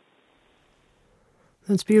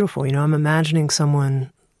 That's beautiful. I'm imagining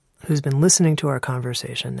someone who's been listening to our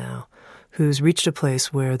conversation now, who's reached a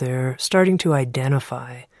place where they're starting to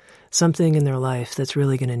identify something in their life that's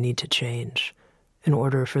really going to need to change in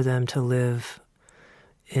order for them to live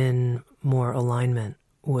in more alignment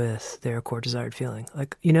with their core desired feeling.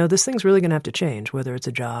 Like, this thing's really going to have to change, whether it's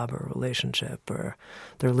a job or a relationship or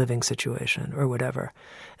their living situation or whatever.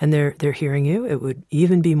 And they're hearing you. It would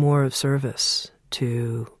even be more of service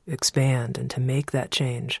to expand and to make that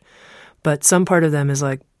change. But some part of them is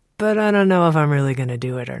like, but I don't know if I'm really going to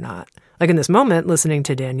do it or not. Like in this moment, listening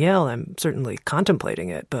to Danielle, I'm certainly contemplating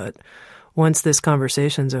it, but once this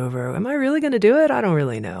conversation's over, am I really going to do it? I don't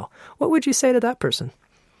really know. What would you say to that person?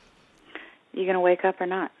 You going to wake up or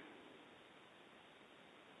not?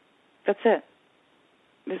 That's it.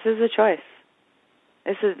 This is a choice.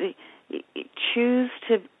 This is choose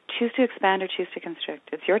to expand or choose to constrict.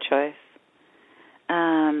 It's your choice.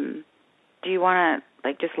 Do you want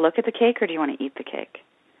to just look at the cake, or do you want to eat the cake?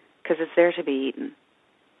 Because it's there to be eaten.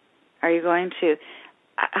 Are you going to?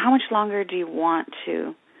 How much longer do you want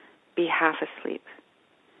to be half asleep?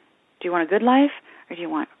 Do you want a good life, or do you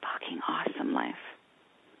want a fucking awesome life?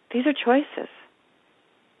 These are choices.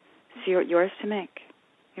 It's yours to make.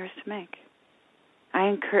 Yours to make.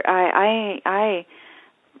 I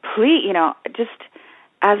please, just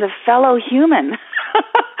as a fellow human,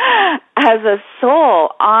 as a soul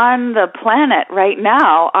on the planet right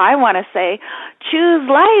now, I want to say, choose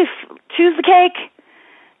life. Choose the cake.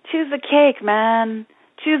 Choose the cake, man.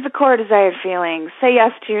 Choose the core desired feelings. Say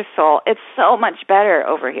yes to your soul. It's so much better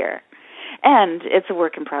over here. And it's a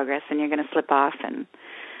work in progress, and you're going to slip off and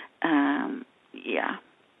yeah.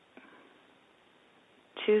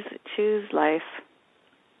 Choose life.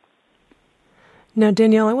 Now,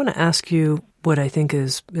 Danielle, I want to ask you what I think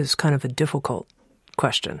is kind of a difficult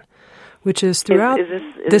question, which is throughout.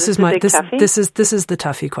 This is the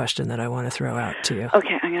toughie question that I want to throw out to you.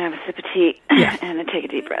 Okay, I'm going to have a sip of tea and then take a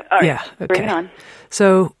deep breath. All right, okay. Bring it on.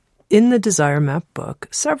 So, in the Desire Map book,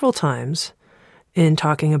 several times in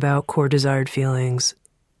talking about core desired feelings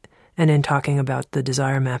and in talking about the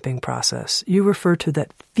desire mapping process, you refer to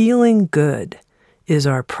that feeling good is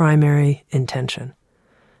our primary intention.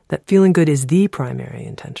 That feeling good is the primary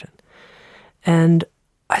intention. And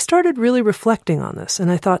I started really reflecting on this, and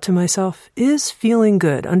I thought to myself, is feeling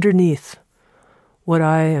good underneath what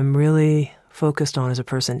I am really focused on as a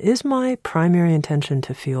person? Is my primary intention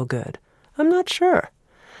to feel good? I'm not sure.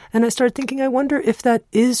 And I started thinking, I wonder if that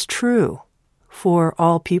is true for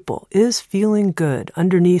all people. Is feeling good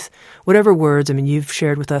underneath whatever words, I mean, you've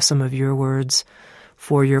shared with us some of your words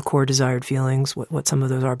for your core desired feelings, what some of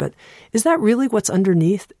those are, but is that really what's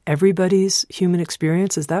underneath everybody's human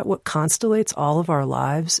experience? Is that what constellates all of our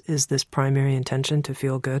lives, is this primary intention to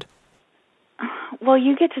feel good? Well,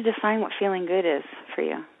 you get to define what feeling good is for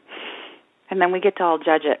you, and then we get to all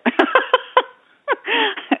judge it.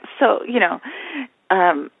 So,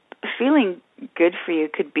 feeling good for you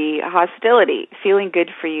could be hostility. Feeling good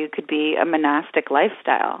for you could be a monastic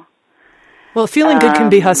lifestyle. Well, feeling good can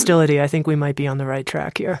be hostility. I think we might be on the right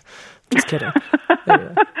track here. Just kidding.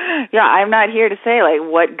 Anyway. Yeah, I'm not here to say,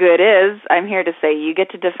 what good is. I'm here to say you get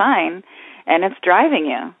to define, and it's driving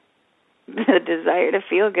you. The desire to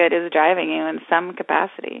feel good is driving you in some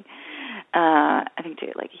capacity. I think to,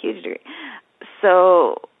 a huge degree.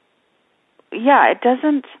 So, yeah, it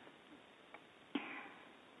doesn't...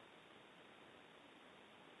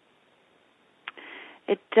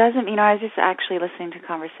 It doesn't, I was just actually listening to a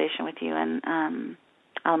conversation with you and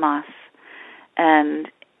Almas,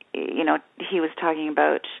 and, he was talking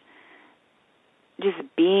about just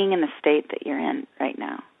being in the state that you're in right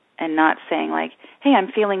now and not saying, hey,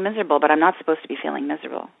 I'm feeling miserable, but I'm not supposed to be feeling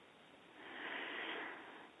miserable.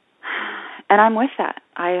 And I'm with that.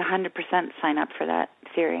 I 100% sign up for that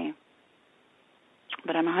theory.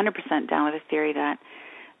 But I'm 100% down with the theory that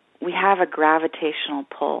we have a gravitational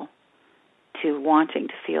pull to wanting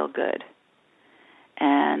to feel good.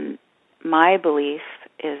 And my belief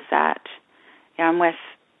is that, I'm with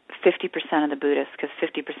 50% of the Buddhists, because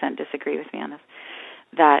 50% disagree with me on this,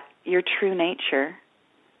 that your true nature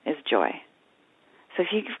is joy. So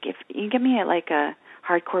if you give me a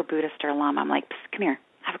hardcore Buddhist or a Lama, I'm like, come here,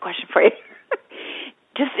 I have a question for you.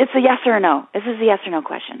 It's a yes or a no. This is a yes or no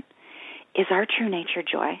question. Is our true nature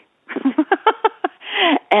joy?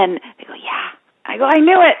 And they go, yeah. I go, I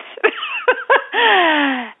knew it.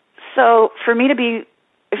 So for me to be,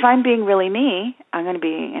 if I'm being really me, I'm going to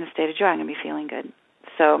be in a state of joy. I'm going to be feeling good.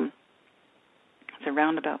 So it's a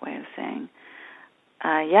roundabout way of saying,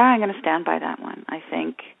 I'm going to stand by that one. I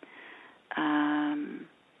think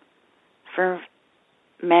for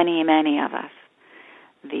many, many of us,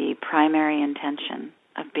 the primary intention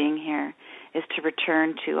of being here is to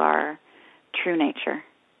return to our true nature,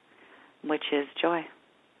 which is joy.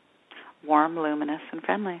 Warm, luminous, and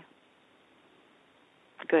friendly.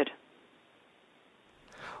 It's good.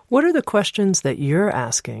 What are the questions that you're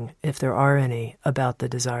asking, if there are any, about the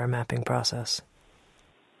desire mapping process?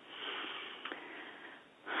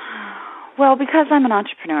 Well, because I'm an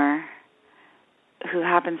entrepreneur who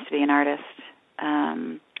happens to be an artist,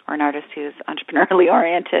 or an artist who's entrepreneurially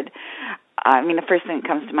oriented, the first thing that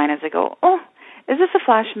comes to mind is I go, is this a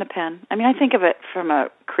flash in the pan? I think of it from a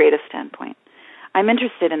creative standpoint. I'm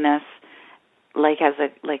interested in this as a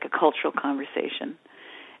cultural conversation.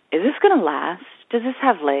 Is this going to last? Does this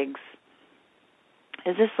have legs?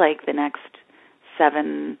 Is this the next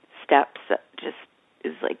 7 steps that just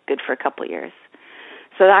is good for a couple of years?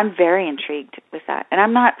 So I'm very intrigued with that. And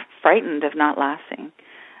I'm not frightened of not lasting.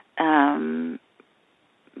 I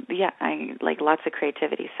like lots of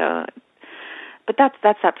creativity. So, but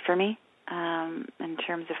that's up for me in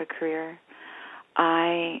terms of a career.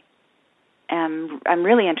 I'm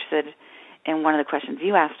really interested in one of the questions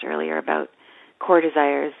you asked earlier about core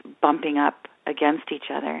desires bumping up against each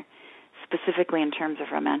other, specifically in terms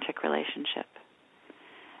of romantic relationship.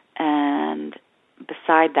 And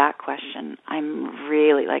beside that question, I'm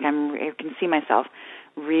really, I can see myself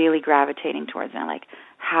really gravitating towards that.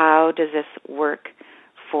 How does this work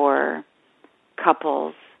for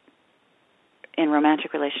couples in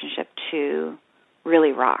romantic relationship to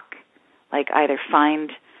really rock? Either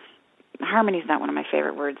find, harmony is not one of my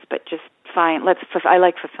favorite words, but just find, I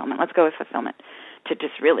like fulfillment. Let's go with fulfillment, to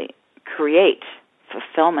just really create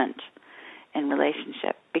fulfillment in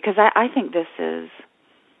relationship. Because I think this is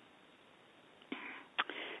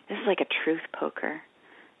like a truth poker,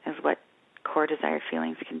 is what core desire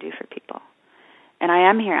feelings can do for people. And I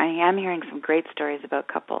am hearing some great stories about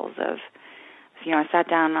couples of, I sat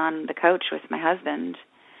down on the couch with my husband,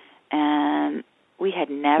 and we had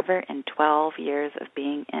never in 12 years of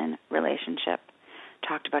being in relationship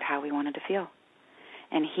talked about how we wanted to feel.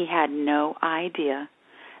 And he had no idea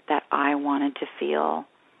that I wanted to feel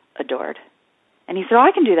adored. And he said,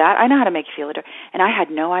 I can do that. I know how to make you feel adored. And I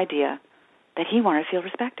had no idea that he wanted to feel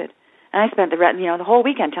respected. And I spent the whole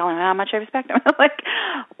weekend telling him how much I respect him.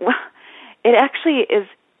 Well, it actually is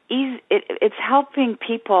easy. It's helping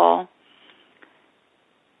people,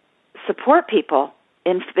 support people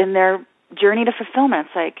in their journey to fulfillment.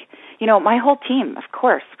 It's my whole team, of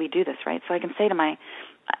course, we do this, right? So I can say to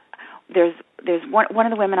there's one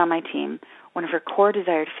of the women on my team, one of her core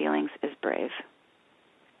desired feelings is brave.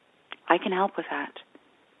 I can help with that.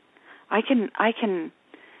 I can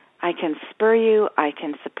spur you, I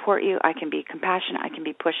can support you, I can be compassionate, I can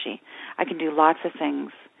be pushy. I can do lots of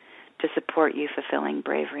things to support you fulfilling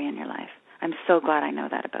bravery in your life. I'm so glad I know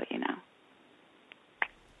that about you now.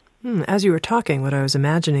 As you were talking, what I was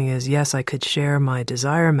imagining is, yes, I could share my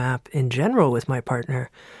desire map in general with my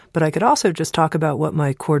partner, but I could also just talk about what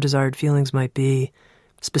my core desired feelings might be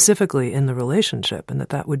specifically in the relationship, and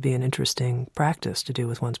that would be an interesting practice to do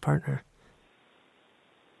with one's partner.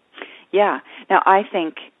 Yeah. Now, I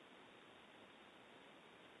think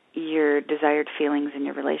your desired feelings in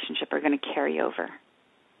your relationship are going to carry over.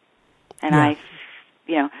 And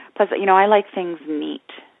yeah. Plus, I like things neat.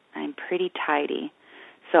 I'm pretty tidy.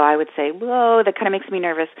 So I would say, whoa, that kind of makes me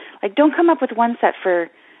nervous. Like, don't come up with one set for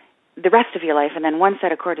the rest of your life and then one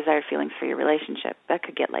set of core desired feelings for your relationship. That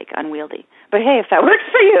could get, unwieldy. But hey, if that works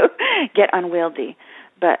for you, get unwieldy.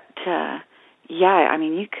 But,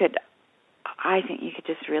 I think you could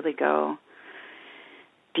just really go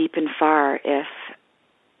deep and far if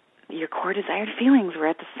your core desired feelings were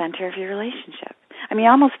at the center of your relationship. I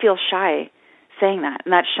almost feel shy saying that.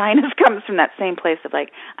 And that shyness comes from that same place of I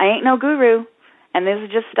ain't no guru. And this is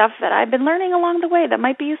just stuff that I've been learning along the way that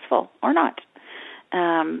might be useful or not.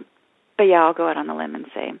 But yeah, I'll go out on the limb and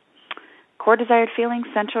say, core desired feelings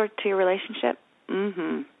central to your relationship?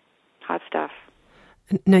 Hot stuff.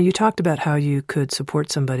 Now, you talked about how you could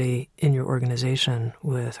support somebody in your organization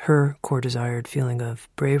with her core desired feeling of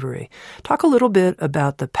bravery. Talk a little bit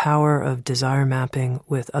about the power of desire mapping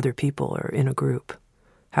with other people or in a group,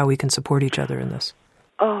 how we can support each other in this.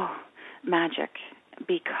 Oh, magic,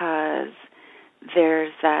 because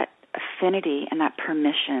there's that affinity and that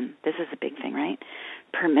permission. This is a big thing, right?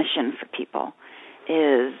 Permission for people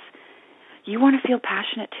is, you want to feel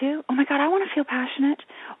passionate too? Oh my God, I want to feel passionate.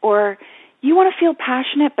 Or you want to feel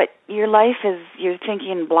passionate, but your life is, you're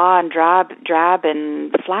thinking blah and drab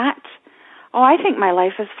and flat. Oh, I think my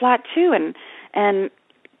life is flat too. And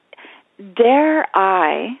dare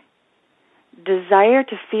I desire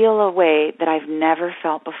to feel a way that I've never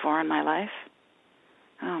felt before in my life?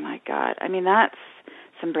 Oh my God. That's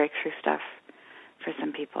some breakthrough stuff for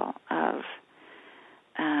some people of,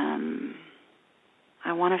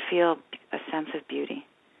 I want to feel a sense of beauty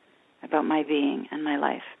about my being and my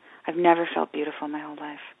life. I've never felt beautiful my whole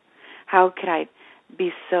life. How could I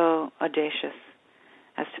be so audacious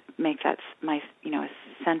as to make that my,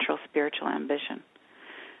 central spiritual ambition?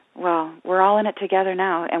 Well, we're all in it together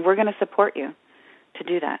now, and we're going to support you to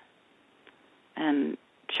do that and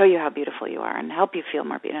show you how beautiful you are and help you feel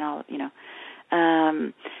more beautiful,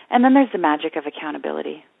 and then there's the magic of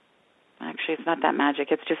accountability. Actually, it's not that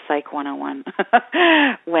magic. It's just Psych 101.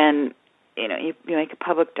 When, you make a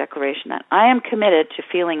public declaration that I am committed to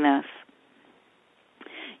feeling this,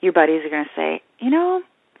 your buddies are going to say,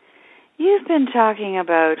 you've been talking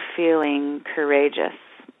about feeling courageous.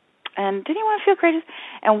 And didn't you want to feel courageous?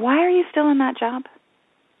 And why are you still in that job?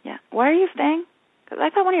 Yeah. Why are you staying? Because I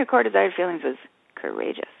thought one of your core desired feelings was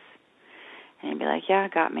courageous. And you'd be like, yeah,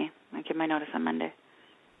 got me. I'll give my notice on Monday.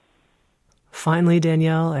 Finally,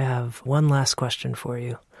 Danielle, I have one last question for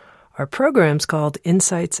you. Our program's called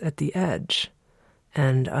Insights at the Edge,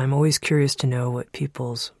 and I'm always curious to know what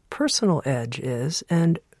people's personal edge is,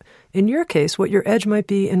 and in your case, what your edge might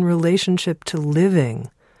be in relationship to living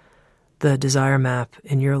the desire map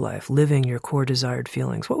in your life, living your core desired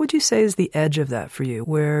feelings. What would you say is the edge of that for you,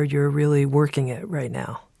 where you're really working it right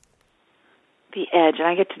now? The edge, and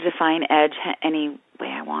I get to define edge any way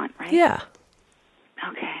I want, right? Yeah.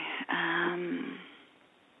 Okay.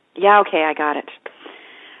 Okay, I got it.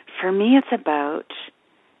 For me, it's about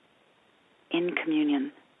in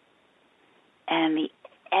communion and the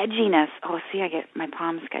edginess. Oh, see, my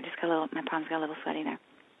palms got a little sweaty there.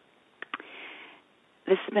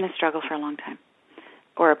 This has been a struggle for a long time,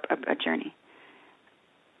 or a journey.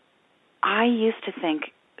 I used to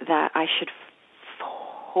think that I should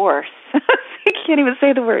force, I can't even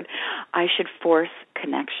say the word, I should force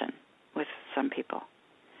connection with some people.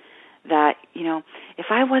 That, if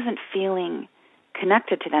I wasn't feeling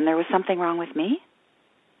connected to them, there was something wrong with me.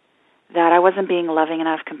 That I wasn't being loving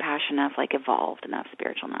enough, compassionate enough, evolved enough,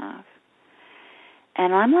 spiritual enough.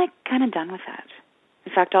 And I'm kind of done with that.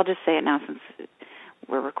 In fact, I'll just say it now since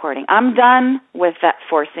we're recording. I'm done with that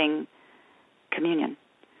forcing communion.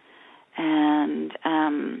 And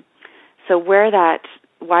so why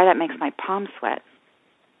that makes my palms sweat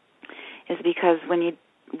is because for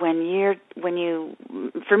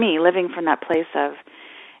me, living from that place of,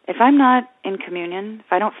 if I'm not in communion,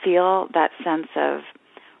 if I don't feel that sense of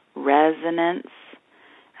resonance,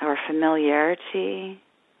 or familiarity,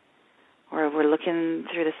 or we're looking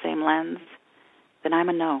through the same lens, then I'm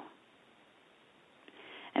a no.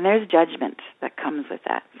 And there's judgment that comes with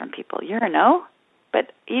that from people. You're a no?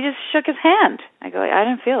 But he just shook his hand. I go, I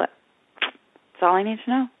didn't feel it. That's all I need to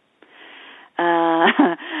know.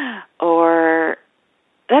 Or,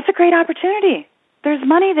 that's a great opportunity. There's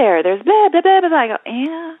money there. There's blah, blah, blah, blah. I go,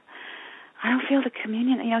 yeah, I don't feel the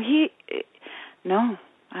communion. No,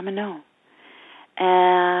 I'm a no.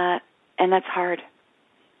 And that's hard.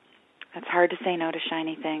 That's hard to say no to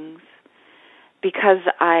shiny things, because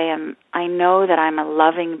I know that I'm a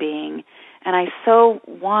loving being, and I so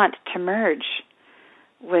want to merge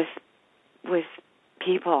with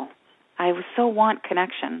people. I so want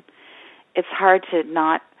connection. It's hard to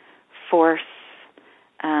not force.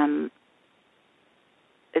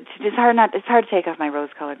 It's hard to take off my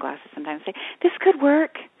rose-colored glasses sometimes and say, this could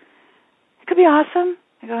work. It could be awesome.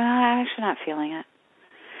 I go, no, I'm actually not feeling it.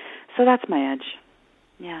 So that's my edge.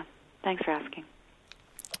 Yeah. Thanks for asking.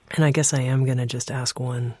 And I guess I am going to just ask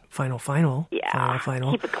one final. Yeah,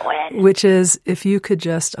 keep it going. Which is, if you could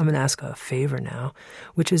just, I'm going to ask a favor now,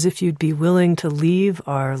 which is if you'd be willing to leave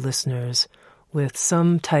our listeners with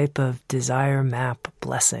some type of desire map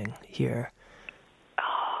blessing here.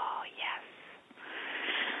 Oh,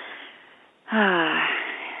 yes.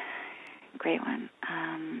 Great one.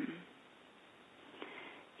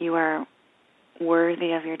 You are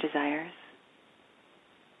worthy of your desires.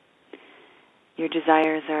 Your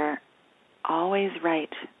desires are always right.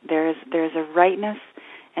 There's a rightness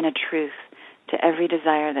and a truth to every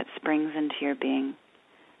desire that springs into your being,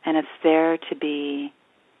 and it's there to be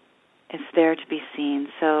seen.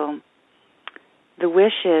 So the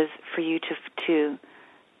wish is for you to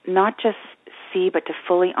not just see, but to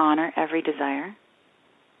fully honor every desire,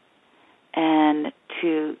 and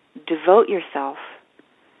to devote yourself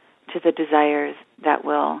to the desires that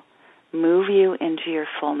will move you into your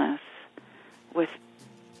fullness with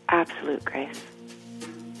absolute grace.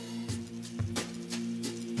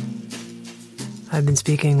 I've been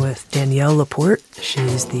speaking with Danielle LaPorte.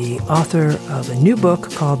 She's the author of a new book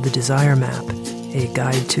called The Desire Map, a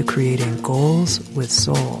guide to creating goals with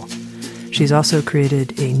soul. She's also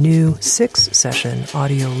created a new 6-session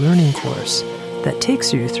audio learning course that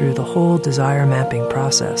takes you through the whole desire mapping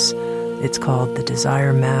process. It's called the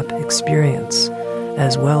Desire Map Experience,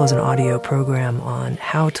 as well as an audio program on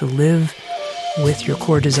how to live with your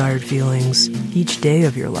core desired feelings each day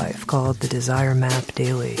of your life called the Desire Map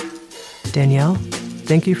Daily. Danielle,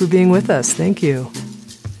 thank you for being with us. Thank you.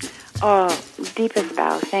 Oh, deepest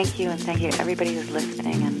bow. Thank you, and thank you to everybody who's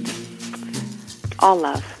listening, and all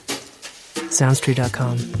love.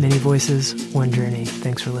 Soundstree.com. Many voices, one journey.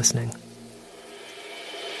 Thanks for listening.